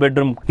పేదలకు డబుల్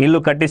బెడ్రూమ్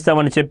ఇల్లు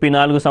కట్టిస్తామని చెప్పి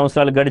 4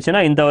 సంవత్సరాలు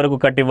గడిచినా ఇంతవరకు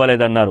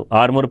కట్టివ్వలేదన్నారు.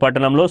 ఆర్మూర్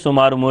పట్టణంలో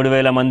సుమారు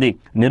 3,000 మంది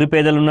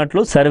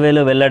నిరుపేదలున్నట్లు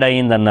సర్వేలో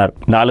వెల్లడయ్యిందన్నారు.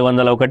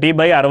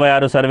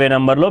 401/66 సర్వే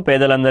నంబర్ లో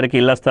పేదలందరికీ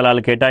ఇళ్ల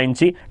స్థలాలు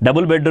కేటాయించి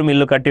డబుల్ బెడ్రూమ్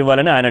ఇల్లు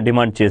కట్టివ్వాలని ఆయన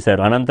డిమాండ్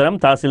చేశారు. అనంతరం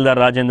తహసీల్దార్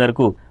రాజేందర్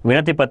కు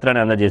వినతి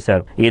పత్రాన్ని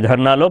అందజేశారు. ఈ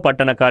ధర్నాలో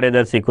పట్టణ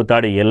కార్యదర్శి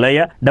కుతాడి ఎల్లయ్య,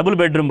 డబుల్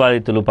బెడ్రూమ్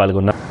బాధితులు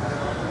పాల్గొన్నారు.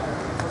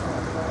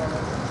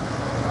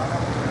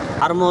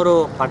 ఆర్మూరు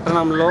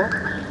పట్టణంలో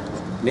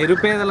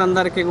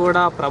నిరుపేదలందరికీ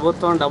కూడా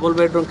ప్రభుత్వం డబుల్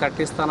బెడ్రూమ్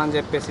కట్టిస్తానని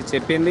చెప్పేసి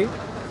చెప్పింది.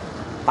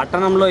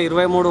 పట్టణంలో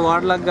 23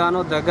 వార్డులకు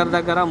గాను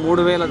దగ్గర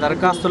 3,000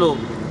 దరఖాస్తులు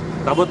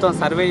ప్రభుత్వం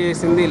సర్వే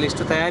చేసింది,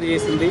 లిస్టు తయారు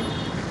చేసింది.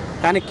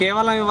 కానీ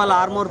కేవలం ఇవాళ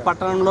ఆర్మూర్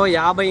పట్టణంలో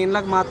 50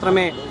 ఇండ్లకు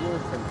మాత్రమే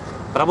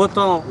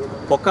ప్రభుత్వం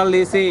పొక్కలు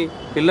తీసి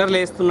పిల్లర్లు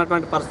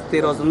వేస్తున్నటువంటి పరిస్థితి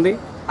ఈరోజు ఉంది.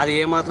 అది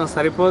ఏమాత్రం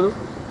సరిపోదు.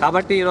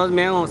 కాబట్టి ఈరోజు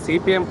మేము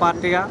సిపిఎం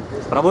పార్టీగా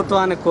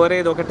ప్రభుత్వాన్ని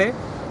కోరేది ఒకటే,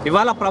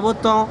 ఇవాళ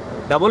ప్రభుత్వం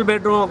డబుల్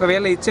బెడ్రూమ్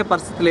ఒకవేళ ఇచ్చే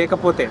పరిస్థితి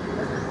లేకపోతే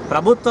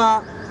ప్రభుత్వ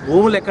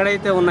భూములు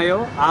ఎక్కడైతే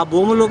ఉన్నాయో ఆ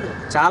భూములు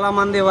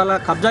చాలామంది ఇవాళ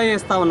కబ్జా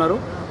చేస్తూ ఉన్నారు.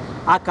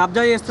 ఆ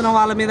కబ్జా చేస్తున్న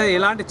వాళ్ళ మీద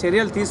ఎలాంటి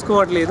చర్యలు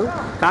తీసుకోవట్లేదు.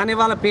 కానీ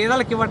వాళ్ళ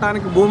పేదలకు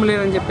ఇవ్వడానికి భూమి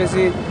లేదని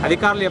చెప్పేసి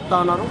అధికారులు చెప్తా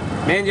ఉన్నారు.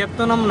 మేము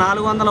చెప్తున్నాం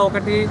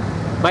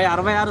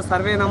 401/66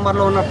 సర్వే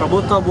నంబర్లో ఉన్న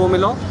ప్రభుత్వ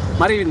భూమిలో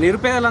మరి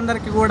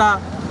నిరుపేదలందరికీ కూడా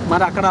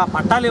మరి అక్కడ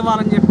పట్టాలు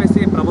ఇవ్వాలని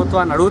చెప్పేసి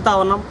ప్రభుత్వాన్ని అడుగుతూ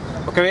ఉన్నాం.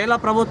 ఒకవేళ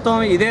ప్రభుత్వం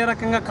ఇదే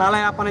రకంగా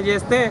కాలయాపన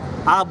చేస్తే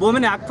ఆ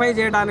భూమిని ఆక్యుపై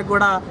చేయడానికి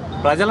కూడా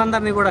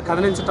ప్రజలందరినీ కూడా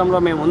కదిలించడంలో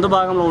మేము ముందు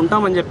భాగంలో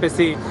ఉంటామని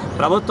చెప్పేసి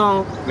ప్రభుత్వం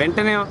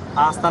వెంటనే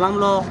ఆ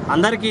స్థలంలో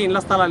అందరికీ ఇళ్ల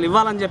స్థలాలు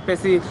ఇవ్వాలని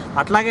చెప్పేసి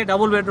అట్లాగే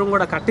డబుల్ బెడ్రూమ్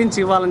కూడా కట్టించి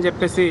ఇవ్వాలని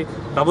చెప్పేసి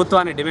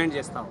ప్రభుత్వాన్ని డిమాండ్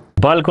చేస్తాం.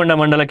 పాల్కొండ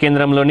మండల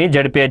కేంద్రంలోని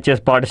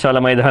జడ్పీహెచ్ఎస్ పాఠశాల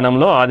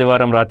మైదానంలో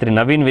ఆదివారం రాత్రి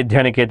నవీన్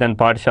విద్యానికేతన్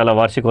పాఠశాల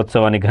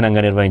వార్షికోత్సవాన్ని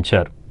ఘనంగా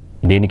నిర్వహించారు.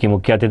 దీనికి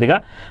ముఖ్య అతిథిగా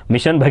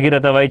మిషన్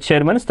భగీరథ వైస్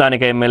చైర్మన్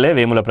స్థానిక ఎమ్మెల్యే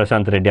వేముల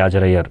ప్రశాంత్ రెడ్డి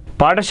హాజరయ్యారు.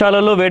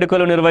 పాఠశాలలో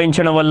వేడుకలు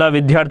నిర్వహించడం వల్ల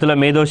విద్యార్థుల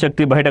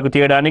మేధోశక్తి బయటకు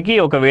తీయడానికి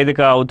ఒక వేదిక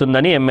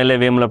అవుతుందని ఎమ్మెల్యే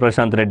వేముల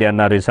ప్రశాంత్ రెడ్డి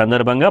అన్నారు. ఈ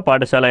సందర్భంగా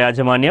పాఠశాల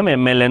యాజమాన్యం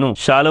ఎమ్మెల్యేను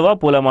శాలువా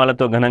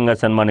పూలమాలతో ఘనంగా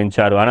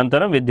సన్మానించారు.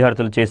 అనంతరం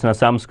విద్యార్థులు చేసిన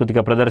సాంస్కృతిక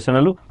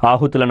ప్రదర్శనలు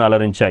ఆహుతులను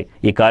అలరించాయి.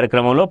 ఈ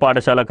కార్యక్రమంలో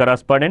పాఠశాల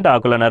కరస్పాండెంట్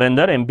ఆకుల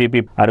Narender,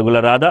 MPP అరుగుల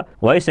Radha,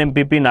 vice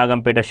MPP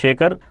Nagampeta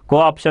Shekhar,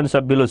 co option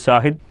సభ్యులు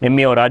సాహిద్,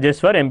 ఎంఈఓ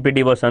రాజేశ్వర్,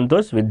 ఎంపీడీఓ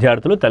సంతోష్,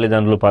 విద్యార్థులు తల్లిదండ్రులు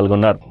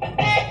పాల్గొన్నారు.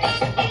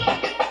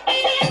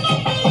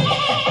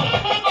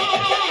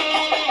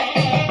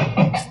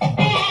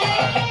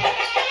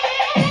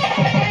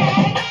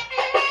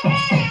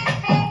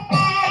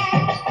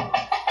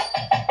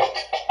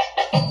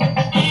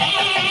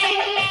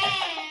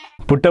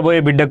 పుట్టబోయే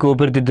బిడ్డకు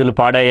ఊపిరితిత్తులు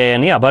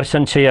పాడయ్యాయని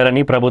అబార్షన్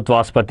చేయాలని ప్రభుత్వ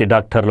ఆసుపత్రి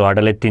డాక్టర్లు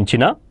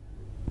అడలెత్తించినా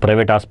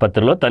ప్రైవేట్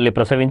ఆసుపత్రిలో తల్లి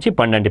ప్రసవించి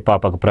 12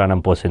 పాపకు ప్రాణం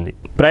పోసింది.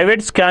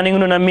 ప్రైవేట్ స్కానింగ్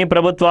ను నమ్మి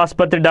ప్రభుత్వ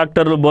ఆసుపత్రి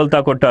డాక్టర్లు బోల్తా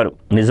కొట్టారు.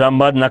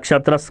 నిజామాబాద్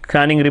నక్షత్ర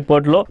స్కానింగ్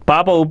రిపోర్టులో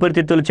పాప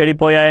ఊపిరితిత్తులు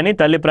చెడిపోయాయని,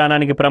 తల్లి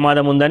ప్రాణానికి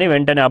ప్రమాదం ఉందని,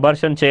 వెంటనే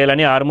అబార్షన్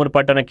చేయాలని ఆర్మూర్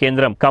పట్టణ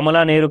కేంద్రం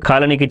కమలానేరు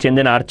కాలనీకి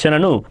చెందిన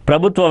అర్చనను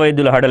ప్రభుత్వ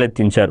వైద్యులు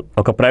హడలెత్తించారు.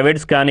 ఒక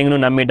ప్రైవేట్ స్కానింగ్ ను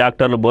నమ్మి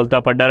డాక్టర్లు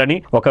బోల్తా పడ్డారని,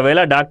 ఒకవేళ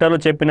డాక్టర్లు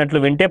చెప్పినట్లు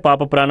వింటే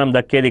పాప ప్రాణం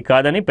దక్కేది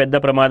కాదని, పెద్ద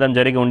ప్రమాదం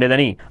జరిగి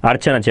ఉండేదని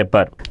అర్చన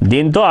చెప్పారు.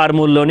 దీంతో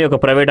ఆర్మూర్లోని ఒక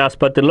ప్రైవేట్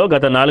ఆసుపత్రిలో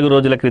గత 4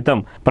 రోజుల క్రితం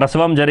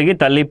ప్రసవం జరిగి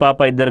తల్లి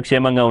పాప ఇద్దరు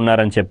క్షేమంగా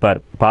ఉన్నారని చెప్పారు.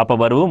 పాప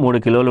బరువు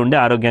 3 కిలోలు ఉండి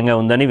ఆరోగ్యంగా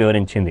ఉందని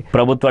వివరించింది.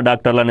 ప్రభుత్వ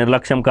డాక్టర్ల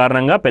నిర్లక్ష్యం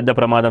కారణంగా పెద్ద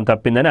ప్రమాదం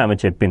తప్పిందని ఆమె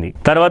చెప్పింది.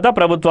 తర్వాత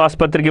ప్రభుత్వ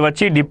ఆసుపత్రికి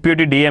వచ్చి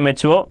deputy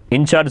DMHO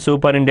incharge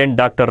superintendent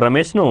doctor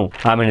Ramesh ను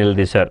ఆమె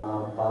నిలదీశారు.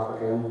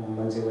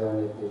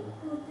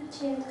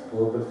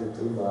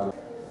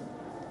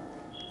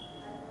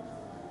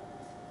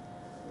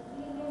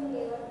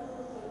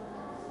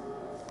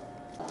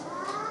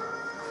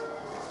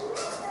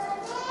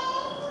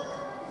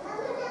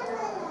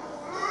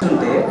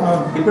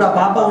 ఇప్పుడు ఆ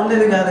పాప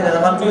ఉండేది కాదు కదా,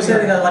 వాళ్ళు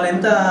చూసేది కదా, వాళ్ళు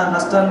ఎంత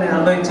నష్టాన్ని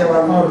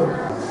అనుభవించేవాళ్ళు.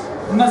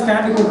 ఉన్న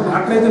స్కాన్ రిపోర్ట్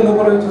డాక్టర్ అయితే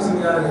లోపల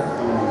చూసింది కాదు కదా,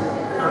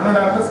 అన్న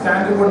డాక్టర్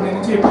స్కాన్ రిపోర్ట్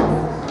నుంచి చెప్పింది.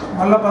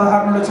 మళ్ళీ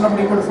 16 నుండి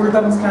వచ్చినప్పుడు ఇప్పుడు ఫుల్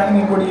టర్మ్ స్కానింగ్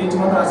ఇంకోటి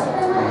చేయించమని రాశారు.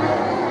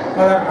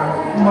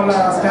 16 మళ్ళీ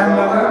స్కాన్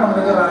లాగా మన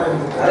దగ్గర రాలేదు.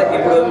 అదే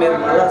ఇప్పుడు మీరు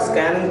మళ్ళీ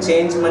స్కానింగ్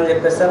చేయించమని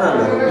చెప్పేస్తాను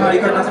అన్నారు.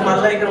 ఇక్కడ నుంచి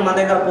మళ్ళీ ఇక్కడ మన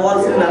దగ్గర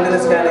పోవాల్సింది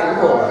నందిని స్కానింగ్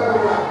పోవాలి.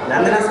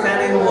 నందిని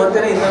స్కానింగ్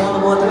పోతేనే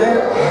ఇంతకుముందు పోతేనే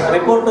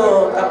రిపోర్టు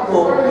తప్పు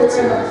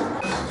ఇచ్చింది.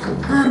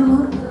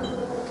 ఆర్మూర్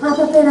పాప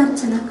పేరు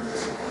అర్చన.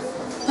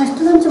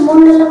 ఫస్ట్ నుంచి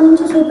 3 నెలల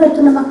నుంచి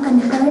చూపెడుతున్నాం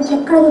అక్కడిని. ప్రైవేట్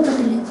ఎక్కడ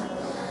చూపెట్టలేదు,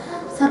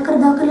 సర్కారు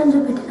దవాఖానలో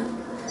చూపెట్టినాం.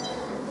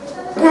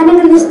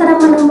 స్కానింగ్లు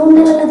తీసుకురమ్మని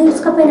 3 నెలలు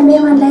తీసుకుపోయినా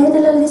మేమని, 5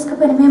 నెలలు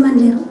తీసుకుపోయినా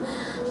మేమని లేరు.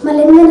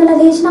 మళ్ళీ 8 నెలలు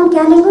తీసినాం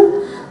స్కానింగ్.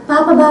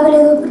 పాప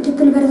బాగలేదు,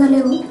 ఊపిరితిత్తులు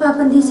పెరగలేవు,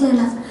 పాపను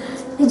తీసేయాల,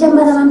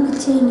 నిజామాబాద్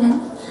పంపించేయండి అని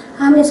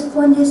అంబులెన్స్కి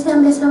ఫోన్ చేసి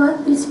అంబులెన్స్లో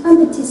పిలిచి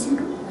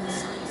పంపించేసిండ్రు.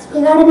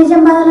 ఇక ఆడ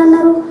నిజామాబాద్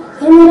అన్నారు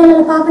 8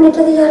 నెలల పాపని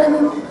ఎట్లా తీయాలా,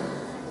 మేము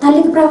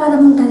తల్లికి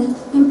ప్రమాదం ఉంటుంది,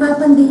 మేము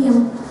పాపను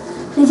తీయము.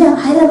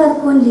 హైదరాబాద్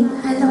పోన్లీ,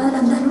 హైదరాబాద్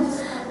అద్దాలు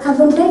అవి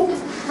ఉంటే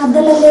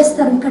అద్దాలలో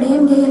వేస్తారు, ఇక్కడ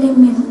ఏం చేయలేము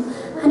మేము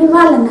అని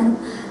వాళ్ళు అన్నారు.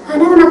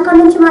 అనగానే అక్కడి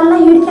నుంచి మళ్ళీ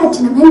ఈడికి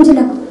వచ్చినాం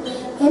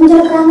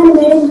ఎంజలకు రాగానే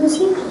మేడం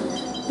చూసి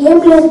ఏం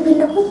లేదు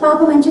పిల్లకు, పాప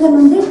మంచిగా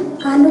ఉంది,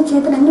 కాళ్ళు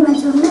చేతులు అన్నీ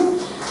మంచిగా ఉన్నాయి,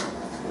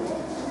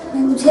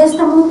 మేము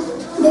చేస్తాము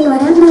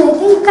డెలివరీ అన్నది.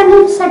 అయితే ఇక్కడ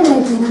నుంచి సెటిల్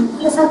అయిపోయినాం.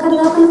 ఇలా సర్కారు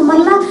దాకా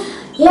మళ్ళీ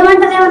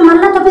ఏమంటారేమో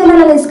మళ్ళీ 9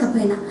 నెలలు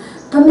తీసుకుపోయినా.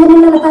 9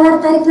 నెలల 16వ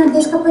తారీఖు నాడు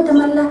తీసుకుపోతే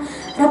మళ్ళీ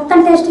రక్తం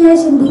టెస్ట్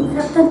చేసింది.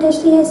 రక్తం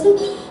టెస్ట్ చేసి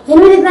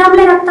 8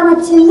 గ్రాముల రక్తం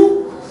వచ్చింది.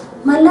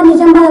 మళ్ళీ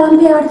నిజామాబాద్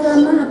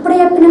పంపించబడుతుందమ్మా, అప్పుడే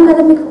చెప్పినాం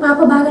కదా మీకు పాప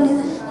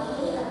బాగలేదని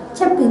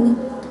చెప్పింది.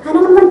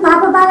 అనగా మరి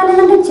పాప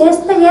బాగలేదంటే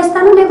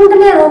చేస్తాను లేకుంటే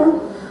లేదాను,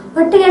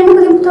 బట్టి ఎందుకు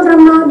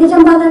దింపుతుండ్రమ్మా,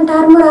 నిజామాబాద్ అంటే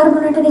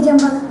ఆర్మూర్ అంటే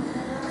నిజామాబాద్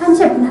అని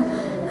చెప్పిన.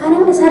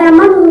 అనగానే సరే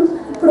అమ్మ నువ్వు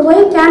ఇప్పుడు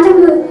పోయి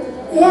క్యాన్సింగ్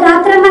ఏ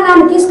రాత్రి అన్నా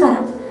కానీ తీసుకురా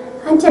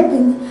అని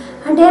చెప్పింది.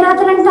 అంటే ఏ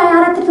రాత్రి అంటే ఆ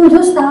రాత్రి నువ్వు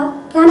చూస్తావా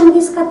క్యానింగ్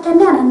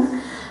తీసుకొస్తాను అని అన్న.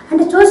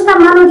 అంటే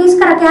చూస్తామా నువ్వు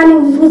తీసుకురా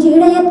క్యానింగ్, నుంచి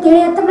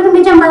ఈడెత్తప్పుడు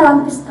నిజామాబాద్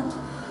పంపిస్తాం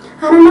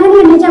అని అన్నగా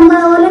నేను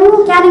నిజామాబాద్ వాళ్ళను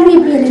క్యానింగ్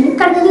తీయలేను,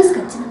 ఇక్కడికి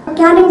తీసుకొచ్చిన.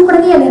 క్యానింగ్ కూడా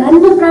తీయలేదు,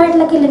 అన్ని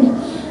ప్రైవేట్లోకి వెళ్ళినాయి.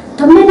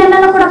 9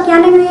 నెలల్లో కూడా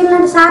క్యానింగ్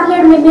తీయాలంటే సార్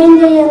లేడు, మేము ఏం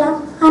చేయాలా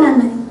అని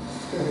అన్నది.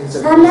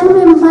 సార్లను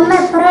మేము మళ్ళీ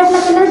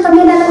ప్రైవేట్లోకి వెళ్ళి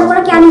 9 నెలల్లో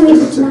కూడా క్యానింగ్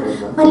తీపించిన.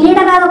 మళ్ళీ ఈడ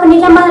కాదు ఒక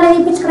నిజామాబాద్లో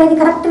తీపించుకుని అది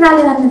కరెక్ట్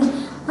రాలేదు అన్నది.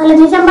 మళ్ళీ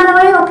నిజామాబాద్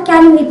పోయి ఒక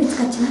క్యానింగ్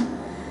తీపించుకొచ్చిన,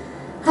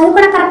 అది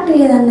కూడా కరెక్ట్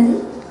లేదన్నది.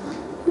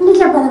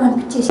 నిజామాబాద్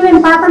పంపించేసి మేము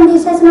పాపను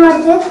తీసేసిన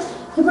పడితే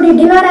ఇప్పుడు ఈ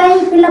డెలివరీ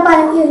అయ్యి పిల్ల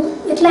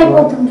ఎట్లా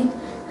అయిపోతుంది,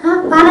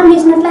 పానం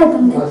తీసినట్లు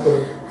అవుతుంది.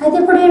 అయితే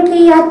ఇప్పుడు వీటికి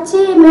వచ్చి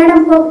మేడం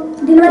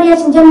డెలివరీ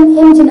చేసిన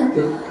ఎంజిన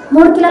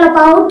 3 కిలోల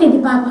పావు పుట్టింది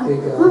పాప.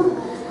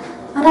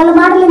 మరి అలా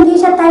మాటలు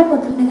తీసేస్తే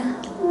అయిపోతుంది.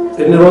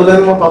 4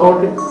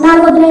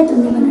 రోజులు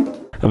అవుతుంది మనకి.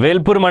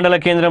 వేల్పూర్ మండల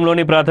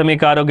కేంద్రంలోని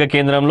ప్రాథమిక ఆరోగ్య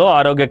కేంద్రంలో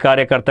ఆరోగ్య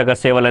కార్యకర్తగా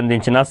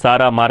సేవలందించిన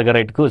సారా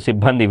మార్గరెట్ కు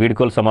సిబ్బంది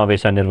వీడ్కోలు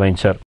సమావేశాన్ని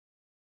నిర్వహించారు.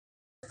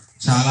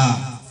 చాలా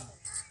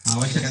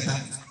ఆవశ్యకత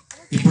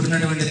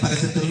ఇప్పుడున్నటువంటి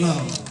పరిస్థితుల్లో,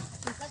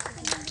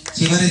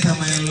 చివరి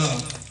సమయంలో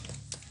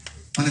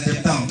మనం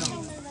చెప్తాం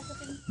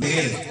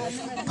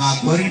ఆ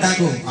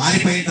గోరింటాకు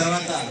ఆరిపోయిన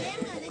తర్వాత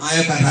ఆ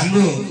యొక్క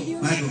రంగు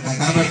మనకు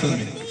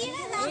కనబడుతుంది.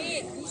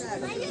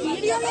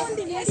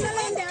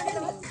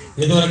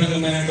 ఏదో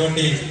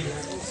రకమైనటువంటి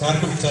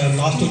కార్యక్రమం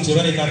లాస్ట్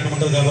చివరి కార్యక్రమం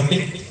ఉంటుంది కాబట్టి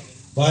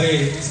వారి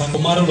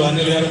కుమారుడు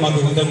అనిల్ గారు మాకు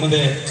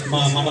ఇంతకుముందే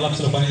మా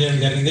మండలంలో పనిచేయడం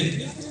జరిగింది.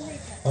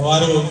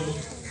 వారు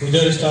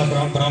ఉద్యోగ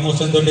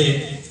ప్రమోషన్ తోటి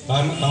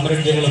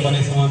కామరెడ్డి జిల్లాలో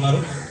పనిచేస్తామన్నారు.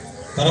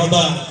 తర్వాత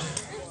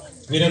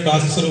వీరి యొక్క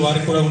ఆశీస్సులు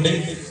వారికి కూడా ఉండి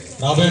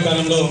రాబోయే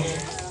కాలంలో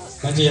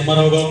మంచి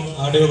ఎంఆర్ఓగా,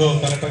 ఆర్డీఓగా,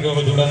 కలెక్టర్గా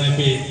చూడాలని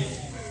చెప్పి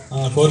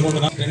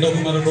కోరుకుంటున్నాం. రెండో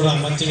కుమారుడు కూడా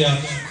మంచిగా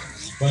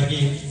వారికి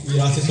ఈ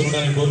ఆశీస్సులు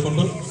ఉండాలని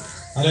కోరుకుంటూ,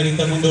 అలాగే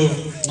ఇంతకుముందు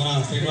మన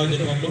శ్రీనివాస్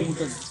చెప్పినట్లు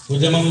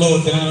ఉద్యమంలో,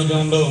 తెలంగాణ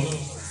ఉద్యమంలో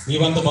మీ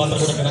వంతు పాత్ర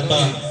కూడా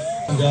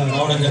కరెక్ట్గా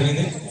రావడం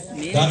జరిగింది.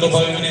 దాంట్లో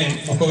భాగంగానే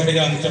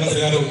ఒక్కొక్కటిగా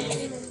ముఖ్యమంత్రి గారు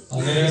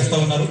నెరవేరుస్తూ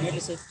ఉన్నారు.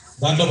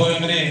 దాంట్లో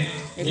భాగంగానే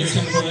ఈ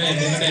విషయం కూడా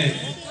నిన్ననే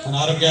మన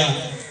ఆరోగ్య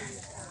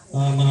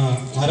మన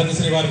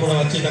ఆరోగ్యశ్రీ వారు కూడా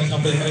వచ్చి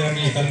కలిసినప్పుడు ఎమ్మెల్యే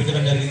గారిని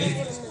కల్పించడం జరిగింది.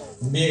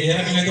 మీ ఏ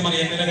రకంగా అయితే మన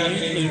ఎమ్మెల్యే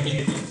గారిని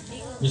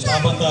మీ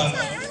స్టాఫ్ అంతా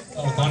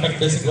కాంటాక్ట్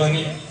బేసిక్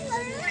కానీ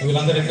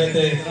వీళ్ళందరూ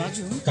ఎట్లయితే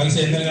కలిసి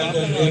ఎమ్మెల్యే గారితో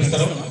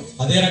నిర్వహిస్తారో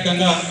అదే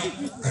రకంగా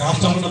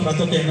రాష్ట్రంలో ఉన్న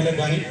ప్రతి ఒక్క ఎమ్మెల్యే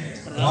కానీ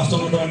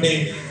రాష్ట్రంలో ఉన్నటువంటి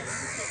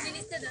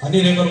అన్ని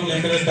రేపర్లు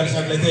ఎమ్మెల్యేలు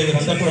కలిసినట్లయితే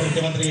వీరందరూ కూడా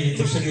ముఖ్యమంత్రి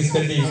దృష్టికి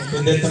తీసుకెళ్లి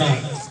పెద్ద ఎత్తున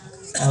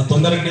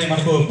తొందరగానే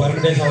మనకు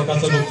పర్మిటేషన్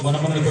అవకాశాలు మనం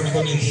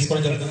కొన్ని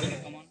తీసుకోవడం జరుగుతుంది.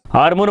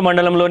 ఆర్మూర్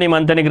మండలంలోని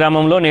మంతని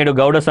గ్రామంలో నేడు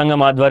గౌడ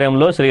సంఘం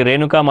ఆధ్వర్యంలో శ్రీ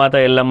రేణుకామాత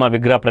ఎల్లమ్మ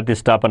విగ్రహ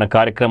ప్రతిష్టాపన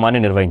కార్యక్రమాన్ని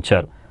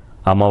నిర్వహించారు.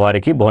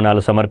 అమ్మవారికి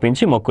బోనాలు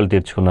సమర్పించి మొక్కులు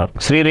తీర్చుకున్నారు.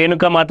 శ్రీ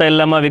రేణుకామాత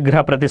ఎల్లమ్మ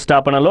విగ్రహ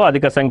ప్రతిష్టాపనలో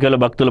అధిక సంఖ్యలో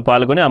భక్తులు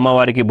పాల్గొని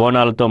అమ్మవారికి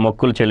బోనాలతో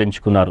మొక్కులు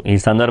చెల్లించుకున్నారు. ఈ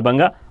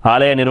సందర్భంగా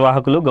ఆలయ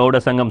నిర్వాహకులు గౌడ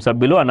సంఘం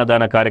సభ్యులు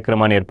అన్నదాన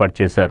కార్యక్రమాన్ని ఏర్పాటు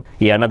చేశారు.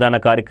 ఈ అన్నదాన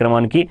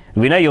కార్యక్రమానికి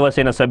వినయ్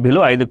యువసేన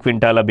సభ్యులు 5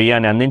 క్వింటాల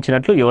బియ్యాన్ని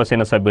అందించినట్లు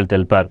యువసేన సభ్యులు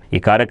తెలిపారు.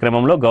 ఈ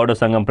కార్యక్రమంలో గౌడ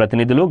సంఘం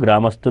ప్రతినిధులు,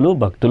 గ్రామస్తులు,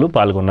 భక్తులు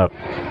పాల్గొన్నారు.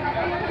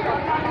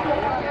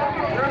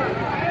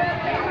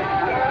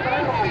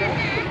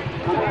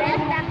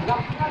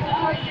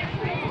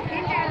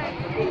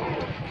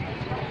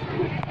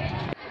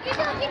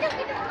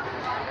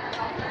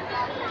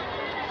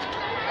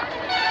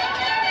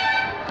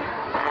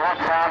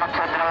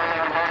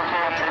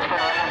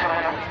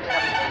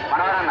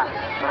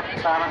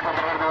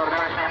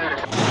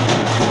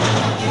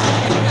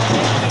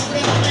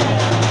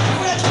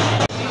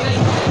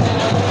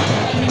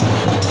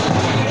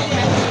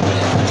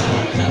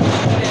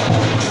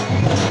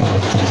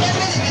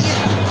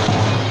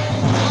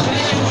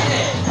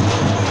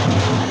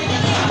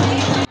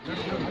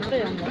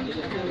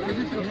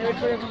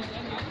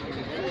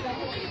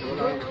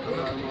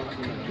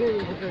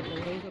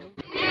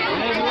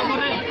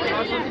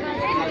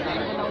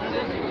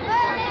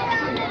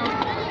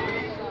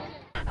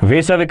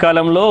 వేసవి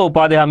కాలంలో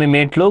ఉపాధి హామీ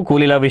మేట్లు,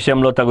 కూలీల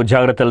విషయంలో తగు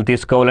జాగ్రత్తలు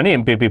తీసుకోవాలని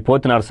ఎంపీపీ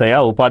పోతు నర్సయ్య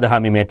ఉపాధి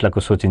హామీ మేట్లకు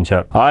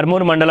సూచించారు.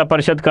 ఆర్మూర్ మండల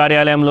పరిషత్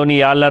కార్యాలయంలోని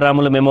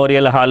యాళ్లరాములు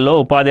మెమోరియల్ హాల్లో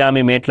ఉపాధి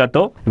హామీ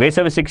మేట్లతో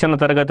వేసవి శిక్షణ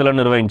తరగతులను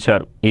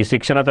నిర్వహించారు. ఈ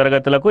శిక్షణ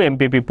తరగతులకు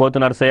ఎంపీపీ పోతు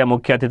నర్సయ్య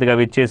ముఖ్య అతిథిగా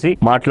విచ్చేసి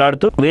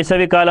మాట్లాడుతూ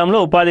వేసవి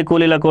కాలంలో ఉపాధి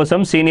కూలీల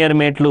కోసం సీనియర్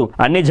మేట్లు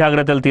అన్ని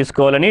జాగ్రత్తలు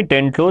తీసుకోవాలని,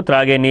 టెంట్లు,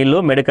 త్రాగే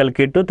నీళ్లు, మెడికల్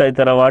కిట్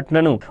తదితర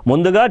వాటిలను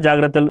ముందుగా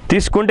జాగ్రత్తలు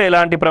తీసుకుంటే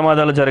ఎలాంటి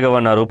ప్రమాదాలు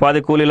జరగవన్నారు.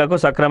 ఉపాధి కూలీలకు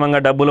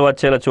సక్రమంగా డబ్బులు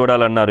వచ్చేలా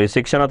చూడాలన్నారు. ఈ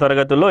శిక్షణ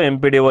తరగతుల్లో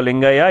MPDO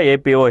Lingaiah,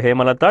 APO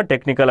Hemalatha,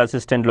 technical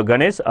అసిస్టెంట్లు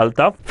గణేష్,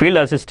 అల్తాఫ్, ఫీల్డ్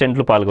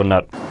అసిస్టెంట్లు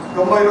పాల్గొన్నారు.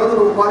 90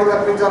 రోజులు ఉపాధి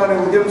కల్పించాలనే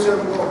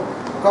ఉద్దేశంతో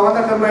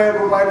 195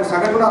 రూపాయలు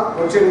సగటున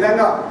వచ్చే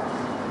విధంగా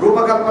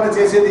రూపకల్పన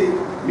చేసేది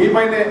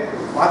మీపైనే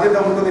బాధ్యత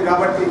ఉంటుంది.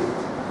 కాబట్టి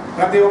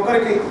ప్రతి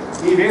ఒక్కరికి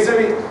ఈ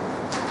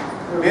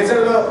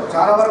వేసవిలో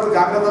చాలా వరకు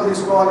జాగ్రత్తలు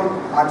తీసుకోవాలి.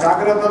 ఆ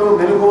జాగ్రత్తలు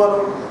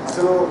మెలుగువలు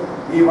అసలు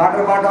ఈ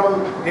వాటర్ బాటిల్,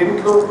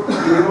 టెంట్లు,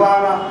 ఈ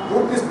నిర్వహణ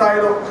పూర్తి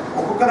స్థాయిలో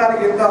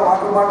ఒక్కొక్కదానికి ఎంత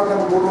వాటర్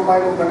బాటిల్లకు 3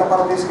 రూపాయలు,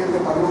 గంటపాల తీసుకెళ్తే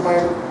 10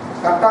 రూపాయలు,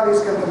 కట్టా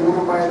తీసుకెళ్తే 3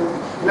 రూపాయలు,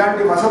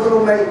 ఇలాంటి వసతులు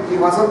ఉన్నాయి. ఈ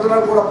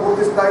వసతులను కూడా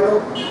పూర్తి స్థాయిలో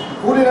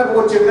కూలీలకు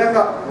వచ్చే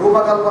విధంగా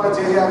రూపకల్పన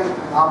చేయాలి.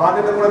 ఆ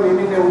బాధ్యత కూడా మీ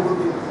మీదే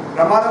ఉంటుంది.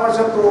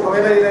 ప్రమాదవశాత్తు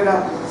ఒకవేళ ఏదైనా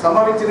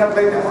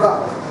సంభవించినట్లయితే కూడా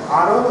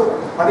ఆ రోజు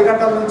 10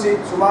 గంటల నుంచి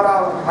సుమారు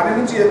 10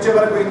 నుంచి వచ్చే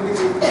వరకు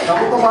ఇంటికి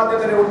ప్రభుత్వ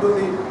బాధ్యతనే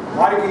ఉంటుంది.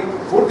 వారికి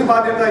పూర్తి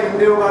బాధ్యత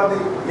ఎండిఓ గారిది,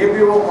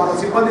 ఏపీఓ వాళ్ళ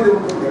సిబ్బందిది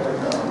ఉంటుంది.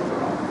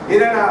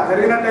 ఏదైనా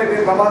జరిగినట్లయితే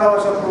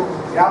ప్రమాదవశాత్తు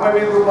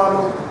 50,000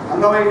 రూపాయలు,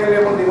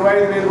 అంగవైకల్యం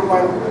 25,000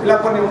 రూపాయలు, ఇలా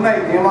కొన్ని ఉన్నాయి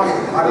నియమాలు.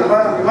 ఆ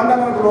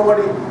నిబంధనలకు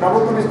లోబడి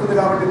ప్రభుత్వం ఇస్తుంది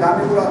కాబట్టి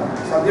దాన్ని కూడా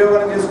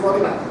సద్వినియోగం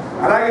చేసుకోవాలి.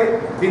 అలాగే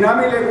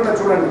బినామీ లేకుండా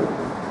చూడండి.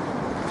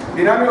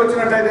 బినామీ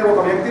వచ్చినట్లయితే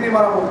ఒక వ్యక్తిని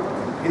మనము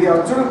ఇది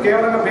అచ్చుడు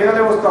కేవలంగా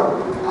పేదలే వస్తారు.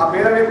 ఆ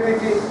పేద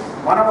వ్యక్తికి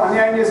మనం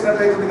అన్యాయం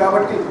చేసినట్లయితుంది.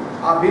 కాబట్టి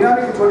ఆ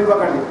బినామీకి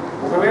చోటివ్వకండి.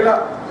 ఒకవేళ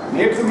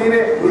నేట్లు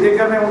మీరే మీ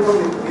దగ్గరనే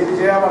ఉంటుంది. ఏది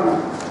చేయాలన్నా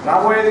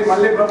రాబోయేది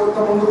మళ్ళీ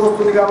ప్రభుత్వం ముందుకు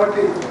వస్తుంది.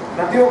 కాబట్టి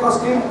ప్రతి ఒక్క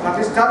స్కీమ్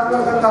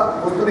ప్రతిష్టాత్మకంగా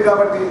వస్తుంది.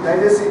 కాబట్టి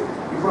దయచేసి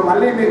ఇప్పుడు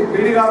మళ్ళీ మీకు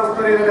బీడీ గారు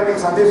వస్తారు. ఏదైనా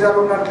మీకు సందేశాలు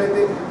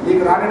ఉన్నట్లయితే,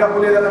 మీకు రాని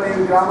డబ్బులు ఏదైనా మీ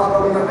గ్రామాల్లో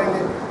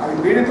ఉన్నట్లయితే అవి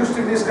బీడీ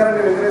దృష్టికి తీసుకురండి.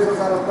 వెంకటేశ్వర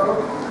సార్ వస్తారు.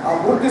 ఆ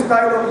పూర్తి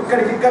స్థాయిలో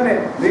ఇక్కడికిక్కడనే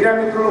మీడియా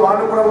మిత్రులు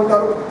వాళ్ళు కూడా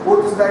ఉంటారు.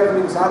 పూర్తి స్థాయిలో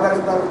మీకు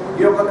సహకరిస్తారు.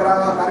 ఈ యొక్క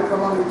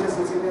కార్యక్రమాలు ఇచ్చేసి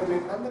సీనియర్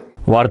మిత్రులందరికీ.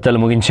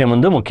 వార్తలు ముగించే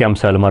ముందు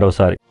ముఖ్యాంశాలు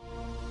మరోసారి.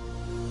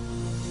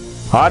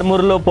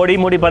 ఆర్మూర్లో పొడి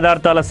ముడి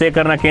పదార్థాల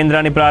సేకరణ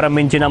కేంద్రాన్ని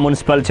ప్రారంభించిన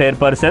municipal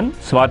chairperson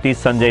Swathi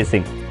Sanjay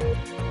Singh.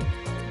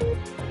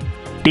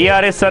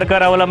 TRS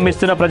సర్కార్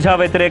అవలంబిస్తున్న ప్రజా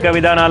వ్యతిరేక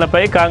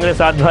విధానాలపై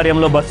కాంగ్రెస్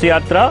ఆధ్వర్యంలో బస్సు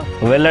యాత్ర,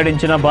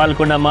 వెల్లడించిన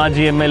బాల్కొండ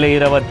మాజీ ఎమ్మెల్యే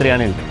ఈరవత్రి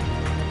అనిల్.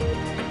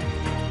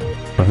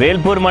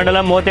 వేల్పూర్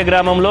మండలం మోతె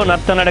గ్రామంలో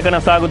నత్తనడకన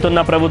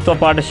సాగుతున్న ప్రభుత్వ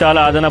పాఠశాల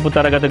అదనపు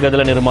తరగతి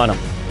గదుల నిర్మాణం.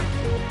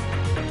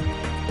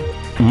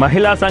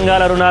 మహిళా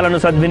సంఘాల రుణాలను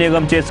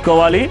సద్వినియోగం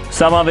చేసుకోవాలి,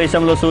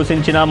 సమావేశంలో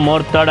సూచించిన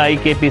మోర్తాడ్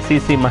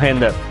ఐకేపీసీసీ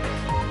మహేందర్.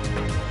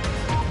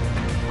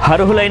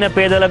 అర్హులైన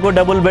పేదలకు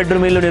డబుల్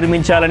బెడ్రూమ్ ఇల్లు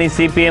నిర్మించాలని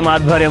సిపిఎం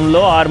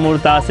ఆధ్వర్యంలో ఆర్మూర్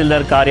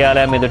తహసీల్దార్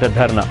కార్యాలయం ఎదుట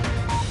ధర్నా.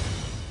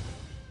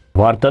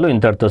 వార్తలు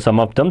ఇంతటితో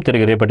సమాప్తం.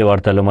 తిరిగి రేపటి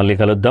వార్తల్లో మళ్ళీ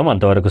కలుద్దాం.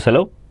 అంతవరకు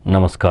సెలవు.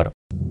 నమస్కారం.